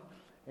down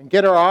and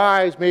get our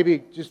eyes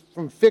maybe just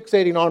from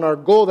fixating on our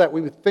goal that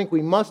we would think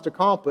we must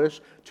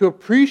accomplish to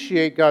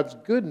appreciate God's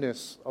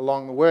goodness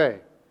along the way.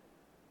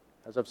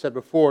 As I've said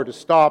before, to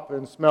stop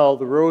and smell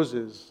the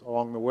roses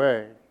along the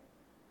way.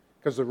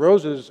 Because the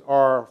roses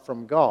are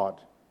from God.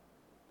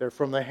 They're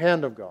from the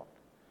hand of God.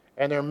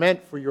 And they're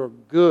meant for your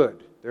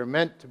good. They're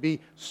meant to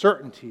be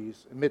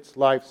certainties amidst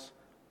life's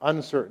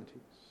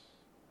uncertainties.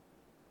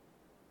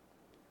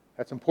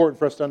 That's important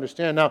for us to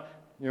understand. Now,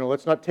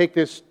 let's not take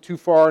this too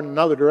far in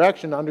another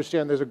direction to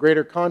understand there's a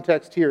greater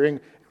context here in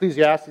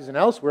Ecclesiastes and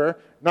elsewhere.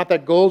 Not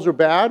that goals are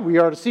bad. We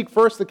are to seek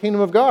first the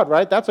kingdom of God,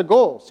 right? That's a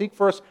goal. Seek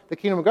first the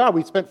kingdom of God.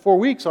 We spent 4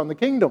 weeks on the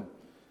kingdom.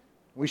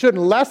 We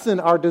shouldn't lessen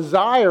our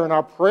desire and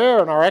our prayer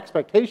and our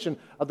expectation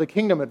of the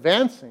kingdom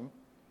advancing.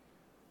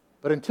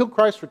 But until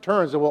Christ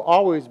returns, it will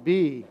always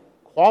be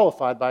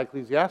qualified by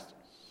Ecclesiastes.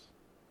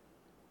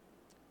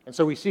 And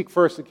so we seek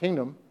first the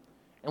kingdom.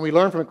 And we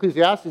learn from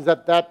Ecclesiastes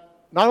that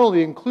not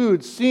only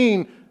includes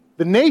seeing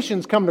the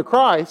nations come to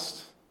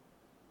Christ,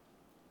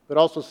 but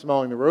also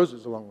smelling the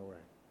roses along the way.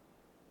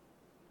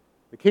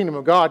 The kingdom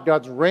of God,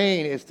 God's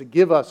reign, is to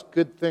give us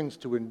good things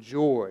to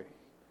enjoy.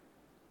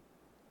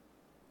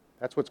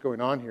 That's what's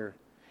going on here.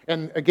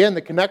 And again,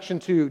 the connection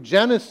to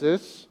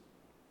Genesis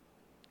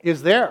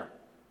is there.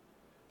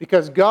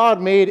 Because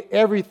God made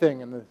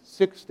everything in the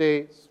 6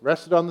 days,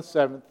 rested on the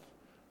seventh,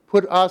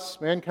 put us,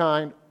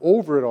 mankind,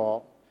 over it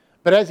all.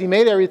 But as He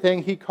made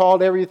everything, He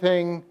called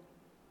everything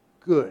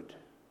good.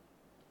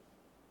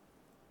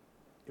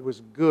 It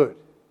was good.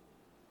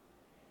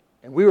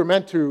 And we were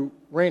meant to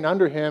reign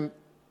under Him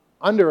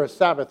under a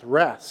Sabbath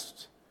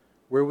rest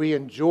where we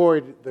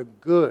enjoyed the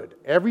good.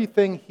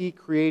 Everything He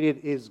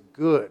created is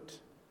good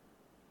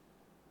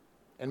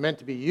and meant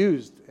to be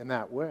used in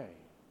that way.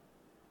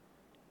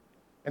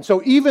 And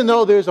so even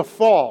though there's a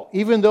fall,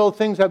 even though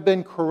things have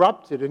been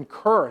corrupted and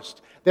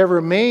cursed, there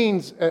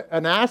remains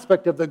an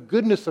aspect of the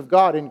goodness of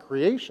God in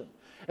creation.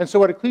 And so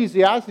what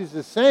Ecclesiastes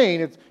is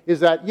saying is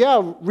that,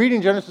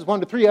 reading Genesis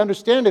 1 to 3,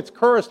 understand it's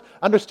cursed,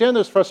 understand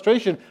there's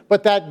frustration,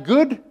 but that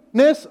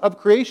goodness of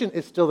creation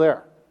is still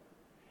there.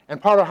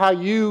 And part of how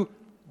you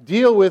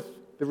deal with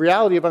the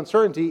reality of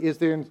uncertainty is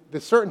the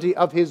certainty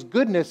of His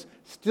goodness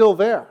still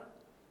there.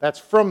 That's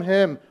from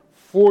Him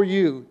for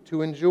you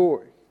to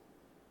enjoy.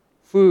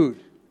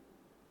 Food,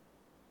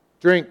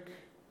 drink,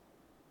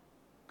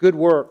 good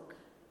work,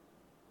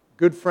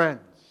 good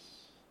friends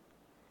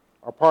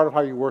are part of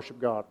how you worship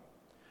God.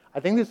 I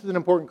think this is an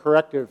important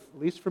corrective,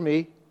 at least for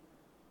me,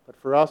 but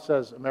for us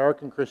as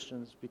American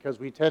Christians, because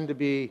we tend to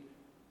be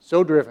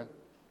so driven.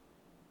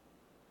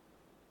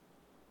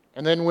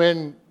 And then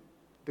when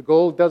the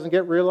goal doesn't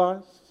get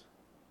realized,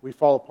 we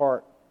fall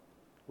apart.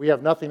 We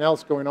have nothing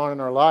else going on in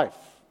our life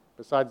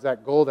besides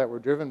that goal that we're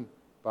driven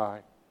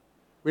by.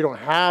 We don't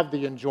have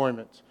the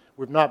enjoyment.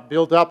 We've not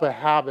built up a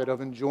habit of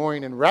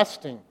enjoying and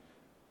resting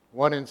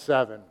 1 in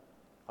 7,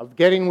 of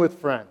getting with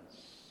friends.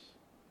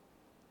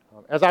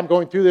 As I'm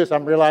going through this,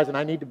 I'm realizing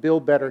I need to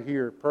build better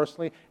here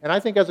personally. And I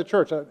think as a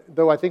church,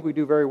 though I think we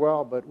do very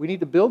well, but we need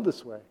to build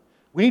this way.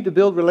 We need to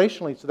build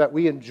relationally so that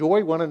we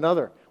enjoy one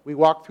another. We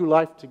walk through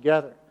life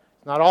together.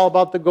 It's not all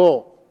about the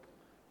goal,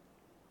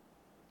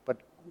 but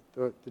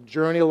the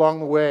journey along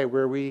the way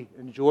where we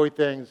enjoy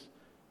things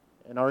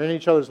and are in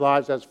each other's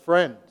lives as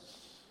friends.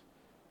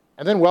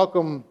 And then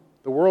welcome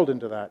the world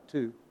into that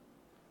too.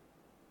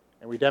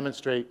 And we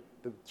demonstrate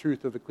the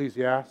truth of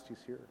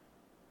Ecclesiastes here.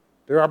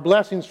 There are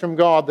blessings from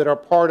God that are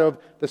part of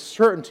the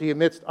certainty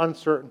amidst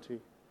uncertainty.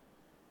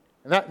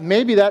 And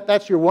maybe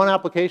that's your one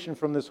application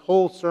from this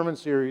whole sermon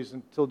series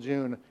until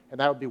June, and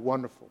that would be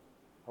wonderful.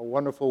 A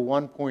wonderful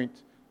one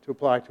point to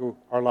apply to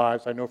our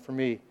lives. I know for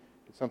me,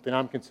 it's something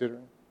I'm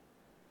considering.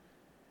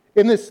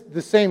 In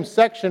the same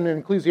section in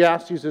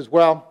Ecclesiastes as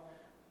well,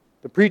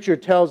 the preacher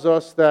tells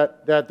us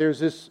that there's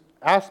this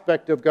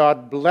aspect of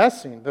God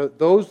blessing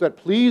those that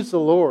please the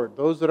Lord,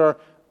 those that are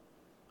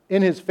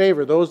in His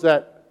favor, those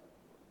that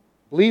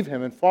believe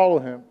Him and follow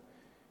Him.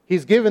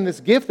 He's given this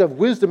gift of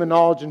wisdom and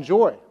knowledge and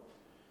joy.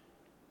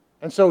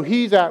 And so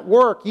he's at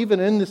work,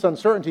 even in this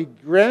uncertainty,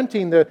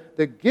 granting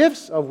the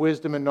gifts of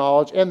wisdom and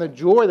knowledge and the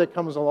joy that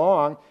comes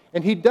along.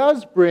 And he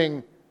does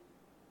bring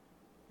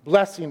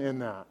blessing in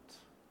that.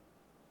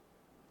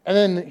 And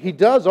then he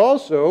does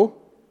also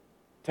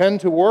tend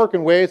to work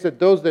in ways that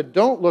those that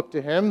don't look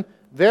to him,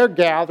 their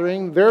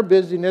gathering, their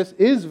busyness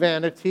is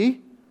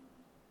vanity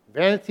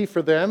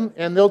for them,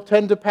 and they'll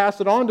tend to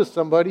pass it on to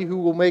somebody who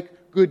will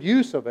make good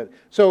use of it.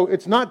 So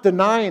it's not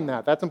denying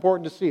that. That's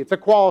important to see. It's a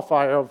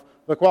qualifier of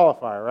the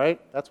qualifier, right?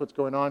 That's what's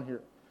going on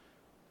here.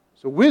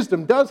 So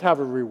wisdom does have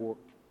a reward.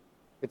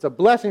 It's a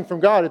blessing from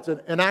God. It's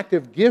an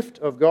active gift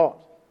of God.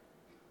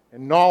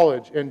 And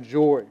knowledge and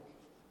joy.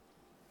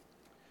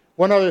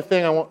 One other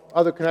thing,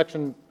 other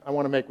connection I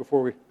want to make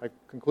before I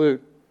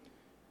conclude.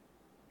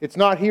 It's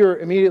not here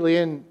immediately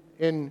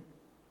in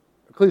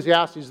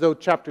Ecclesiastes, though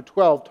chapter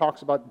 12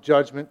 talks about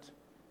judgment.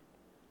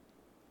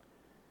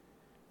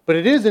 But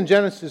it is in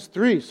Genesis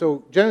 3.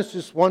 So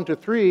Genesis 1 to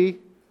 3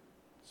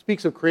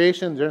 speaks of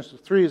creation.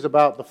 Genesis 3 is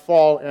about the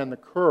fall and the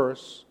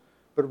curse.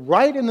 But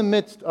right in the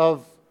midst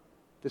of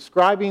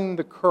describing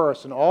the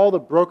curse and all the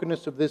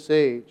brokenness of this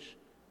age,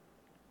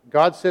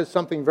 God says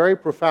something very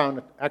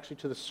profound, actually,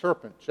 to the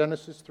serpent.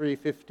 Genesis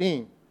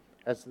 3:15.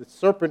 As the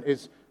serpent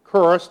is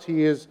cursed,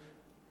 he is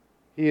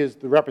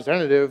the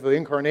representative, the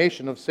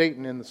incarnation of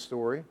Satan in the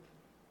story.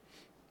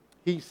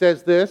 He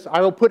says this,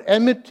 I will put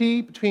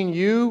enmity between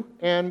you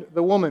and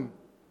the woman,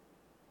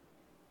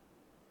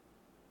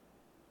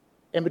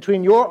 and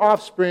between your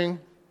offspring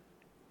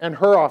and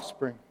her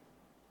offspring.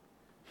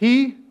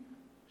 He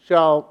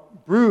shall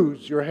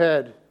bruise your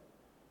head,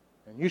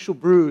 and you shall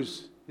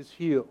bruise his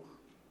heel.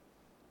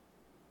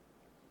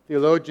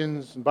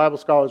 Theologians and Bible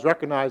scholars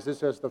recognize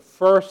this as the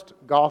first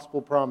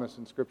gospel promise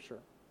in Scripture.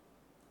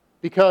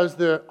 Because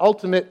the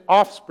ultimate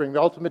offspring,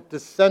 the ultimate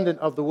descendant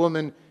of the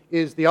woman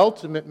is the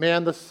ultimate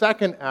man, the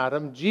second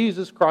Adam,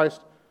 Jesus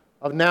Christ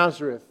of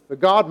Nazareth, the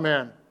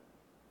God-man.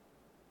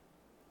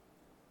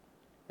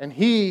 And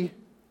he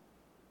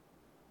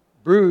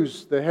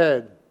bruised the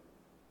head,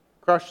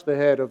 crushed the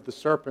head of the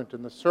serpent,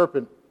 and the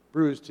serpent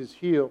bruised his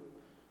heel.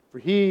 For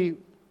he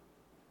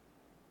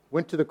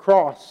went to the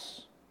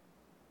cross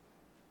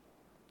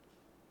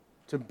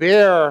to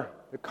bear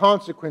the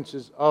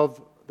consequences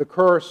of the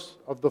curse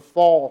of the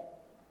fall,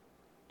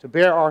 to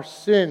bear our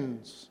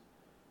sins,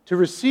 to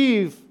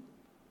receive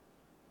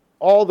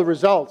all the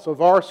results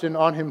of our sin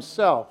on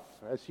himself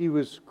as he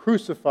was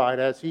crucified,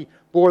 as he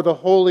bore the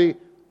holy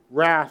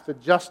wrath, the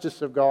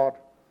justice of God.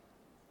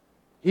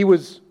 He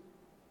was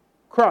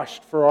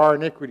crushed for our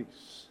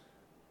iniquities.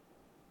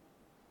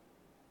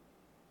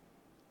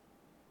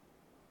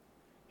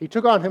 He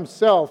took on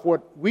himself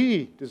what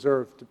we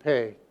deserve to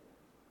pay.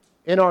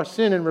 In our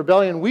sin and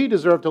rebellion, we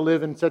deserve to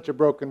live in such a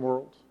broken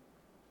world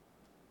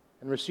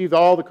and receive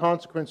all the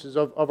consequences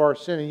of our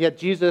sin. And yet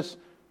Jesus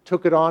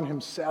took it on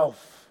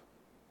himself.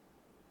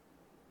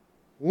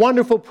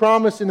 Wonderful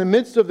promise in the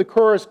midst of the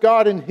curse.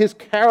 God in his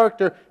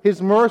character,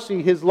 his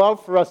mercy, his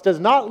love for us does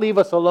not leave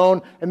us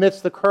alone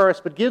amidst the curse,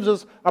 but gives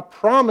us a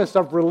promise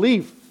of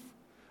relief,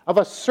 of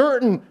a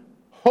certain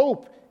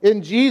hope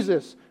in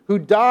Jesus, who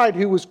died,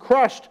 who was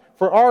crushed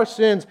for our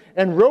sins,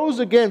 and rose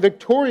again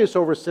victorious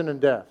over sin and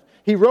death.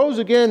 He rose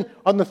again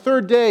on the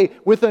third day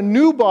with a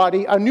new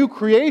body, a new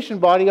creation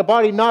body, a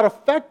body not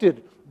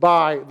affected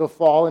by the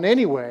fall in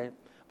any way,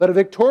 but a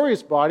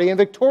victorious body and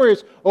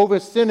victorious over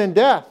sin and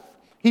death.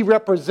 He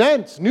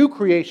represents new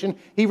creation.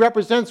 He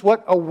represents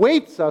what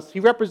awaits us. He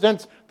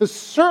represents the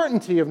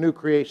certainty of new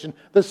creation,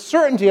 the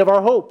certainty of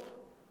our hope.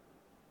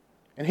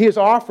 And he is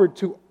offered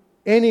to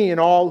any and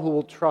all who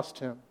will trust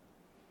him.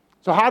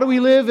 So how do we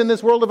live in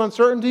this world of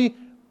uncertainty?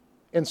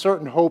 In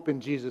certain hope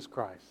in Jesus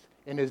Christ,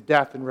 in his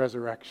death and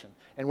resurrection,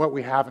 and what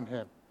we have in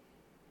him.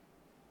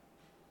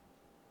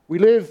 We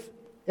live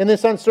in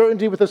this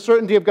uncertainty with the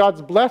certainty of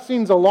God's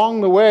blessings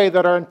along the way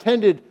that are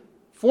intended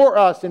for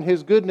us in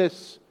his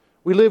goodness.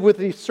 We live with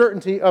the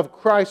certainty of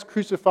Christ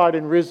crucified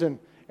and risen,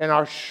 and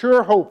our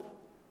sure hope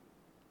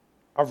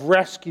of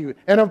rescue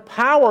and of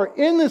power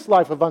in this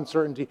life of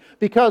uncertainty,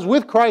 because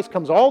with Christ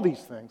comes all these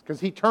things, because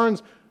he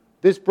turns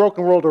this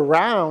broken world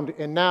around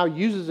and now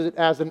uses it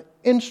as an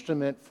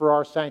instrument for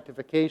our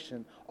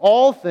sanctification.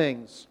 All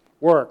things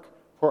work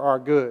for our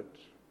good.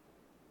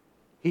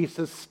 He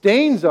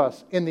sustains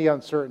us in the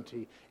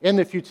uncertainty, in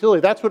the futility.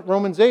 That's what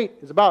Romans 8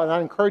 is about. And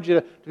I encourage you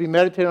to be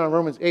meditating on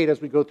Romans 8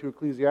 as we go through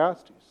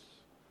Ecclesiastes.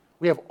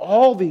 We have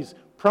all these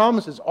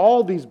promises,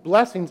 all these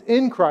blessings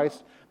in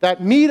Christ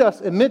that meet us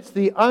amidst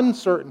the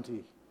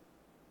uncertainty.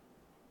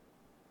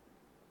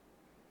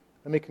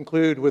 Let me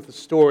conclude with a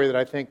story that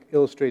I think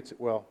illustrates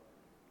it well.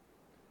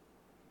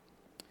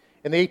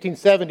 In the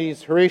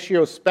 1870s,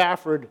 Horatio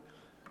Spafford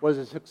was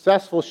a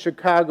successful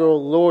Chicago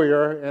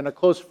lawyer and a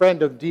close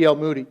friend of D.L.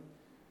 Moody.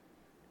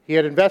 He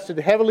had invested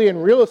heavily in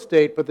real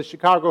estate, but the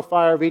Chicago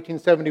fire of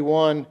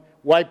 1871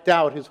 wiped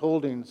out his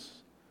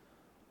holdings.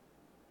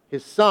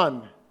 His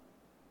son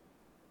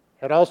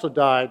had also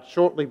died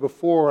shortly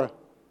before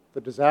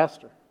the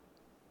disaster.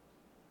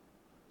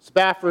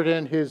 Spafford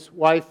and his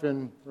wife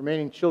and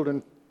remaining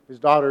children, his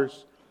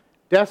daughters,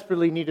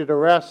 desperately needed a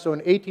rest. So in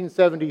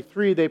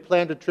 1873, they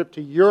planned a trip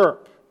to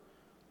Europe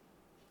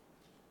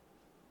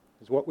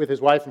with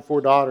his wife and 4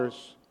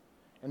 daughters.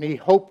 And he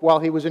hoped while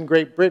he was in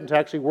Great Britain to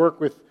actually work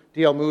with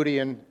D.L. Moody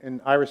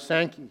and Ira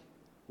Sankey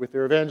with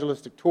their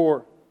evangelistic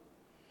tour.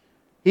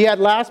 He had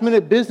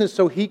last-minute business,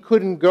 so he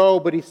couldn't go,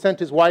 but he sent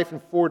his wife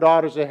and 4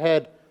 daughters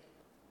ahead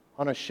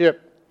on a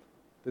ship,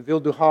 the Ville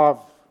du Havre,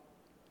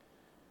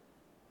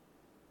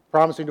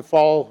 promising to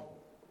fall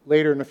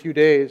later in a few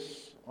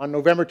days. On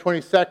November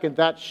 22nd,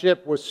 that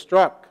ship was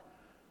struck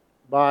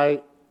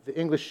by the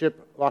English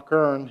ship Loch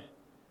Earn,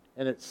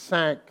 and it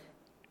sank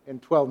in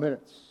 12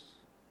 minutes.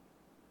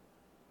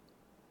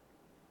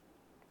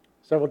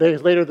 Several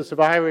days later, the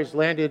survivors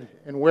landed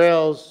in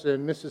Wales,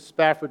 and Mrs.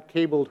 Spafford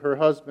cabled her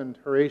husband,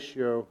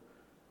 Horatio,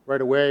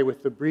 right away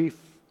with the brief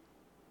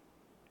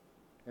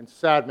and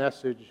sad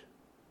message,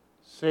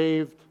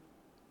 saved,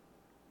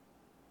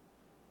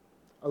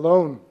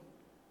 alone.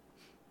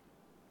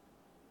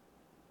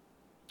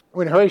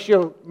 When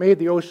Horatio made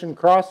the ocean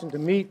crossing to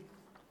meet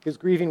his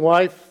grieving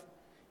wife,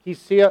 he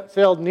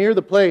sailed near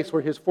the place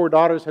where his 4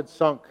 daughters had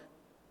sunk.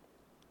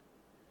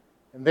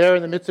 And there,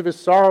 in the midst of his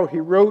sorrow, he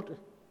wrote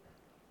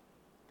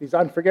these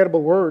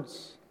unforgettable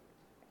words.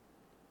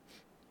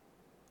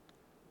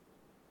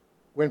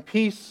 When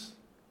peace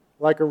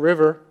like a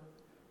river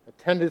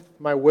attendeth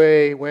my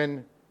way,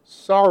 when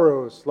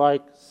sorrows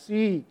like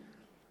sea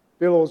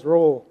billows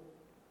roll,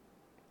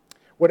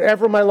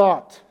 whatever my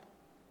lot,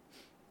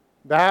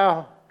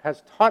 thou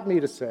hast taught me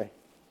to say,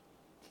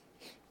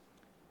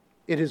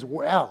 it is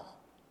well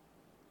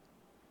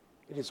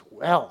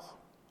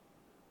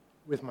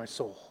with my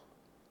soul.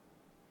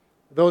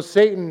 Though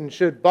Satan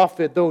should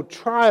buffet, though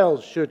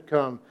trials should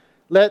come,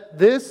 let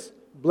this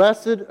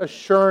blessed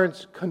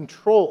assurance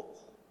control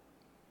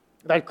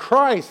that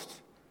Christ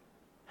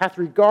hath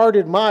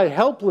regarded my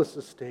helpless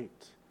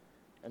estate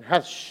and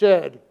hath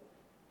shed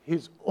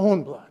his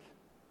own blood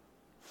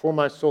for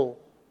my soul.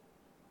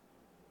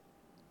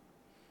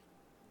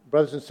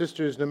 Brothers and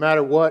sisters, no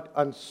matter what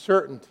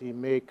uncertainty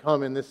may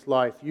come in this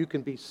life, you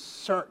can be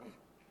certain.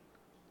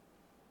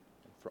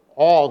 For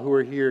all who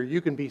are here,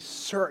 you can be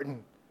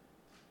certain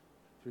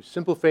through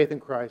simple faith in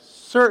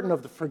Christ, certain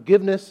of the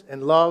forgiveness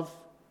and love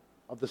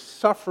of the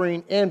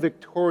suffering and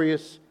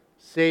victorious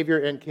Savior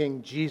and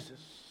King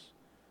Jesus,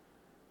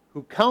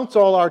 who counts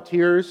all our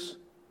tears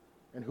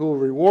and who will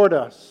reward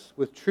us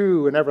with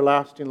true and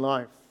everlasting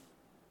life.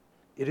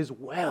 It is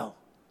well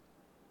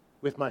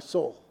with my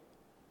soul,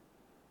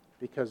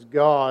 because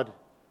God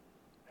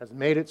has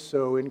made it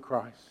so in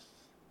Christ,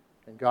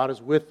 and God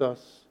is with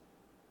us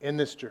in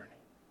this journey.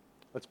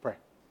 Let's pray.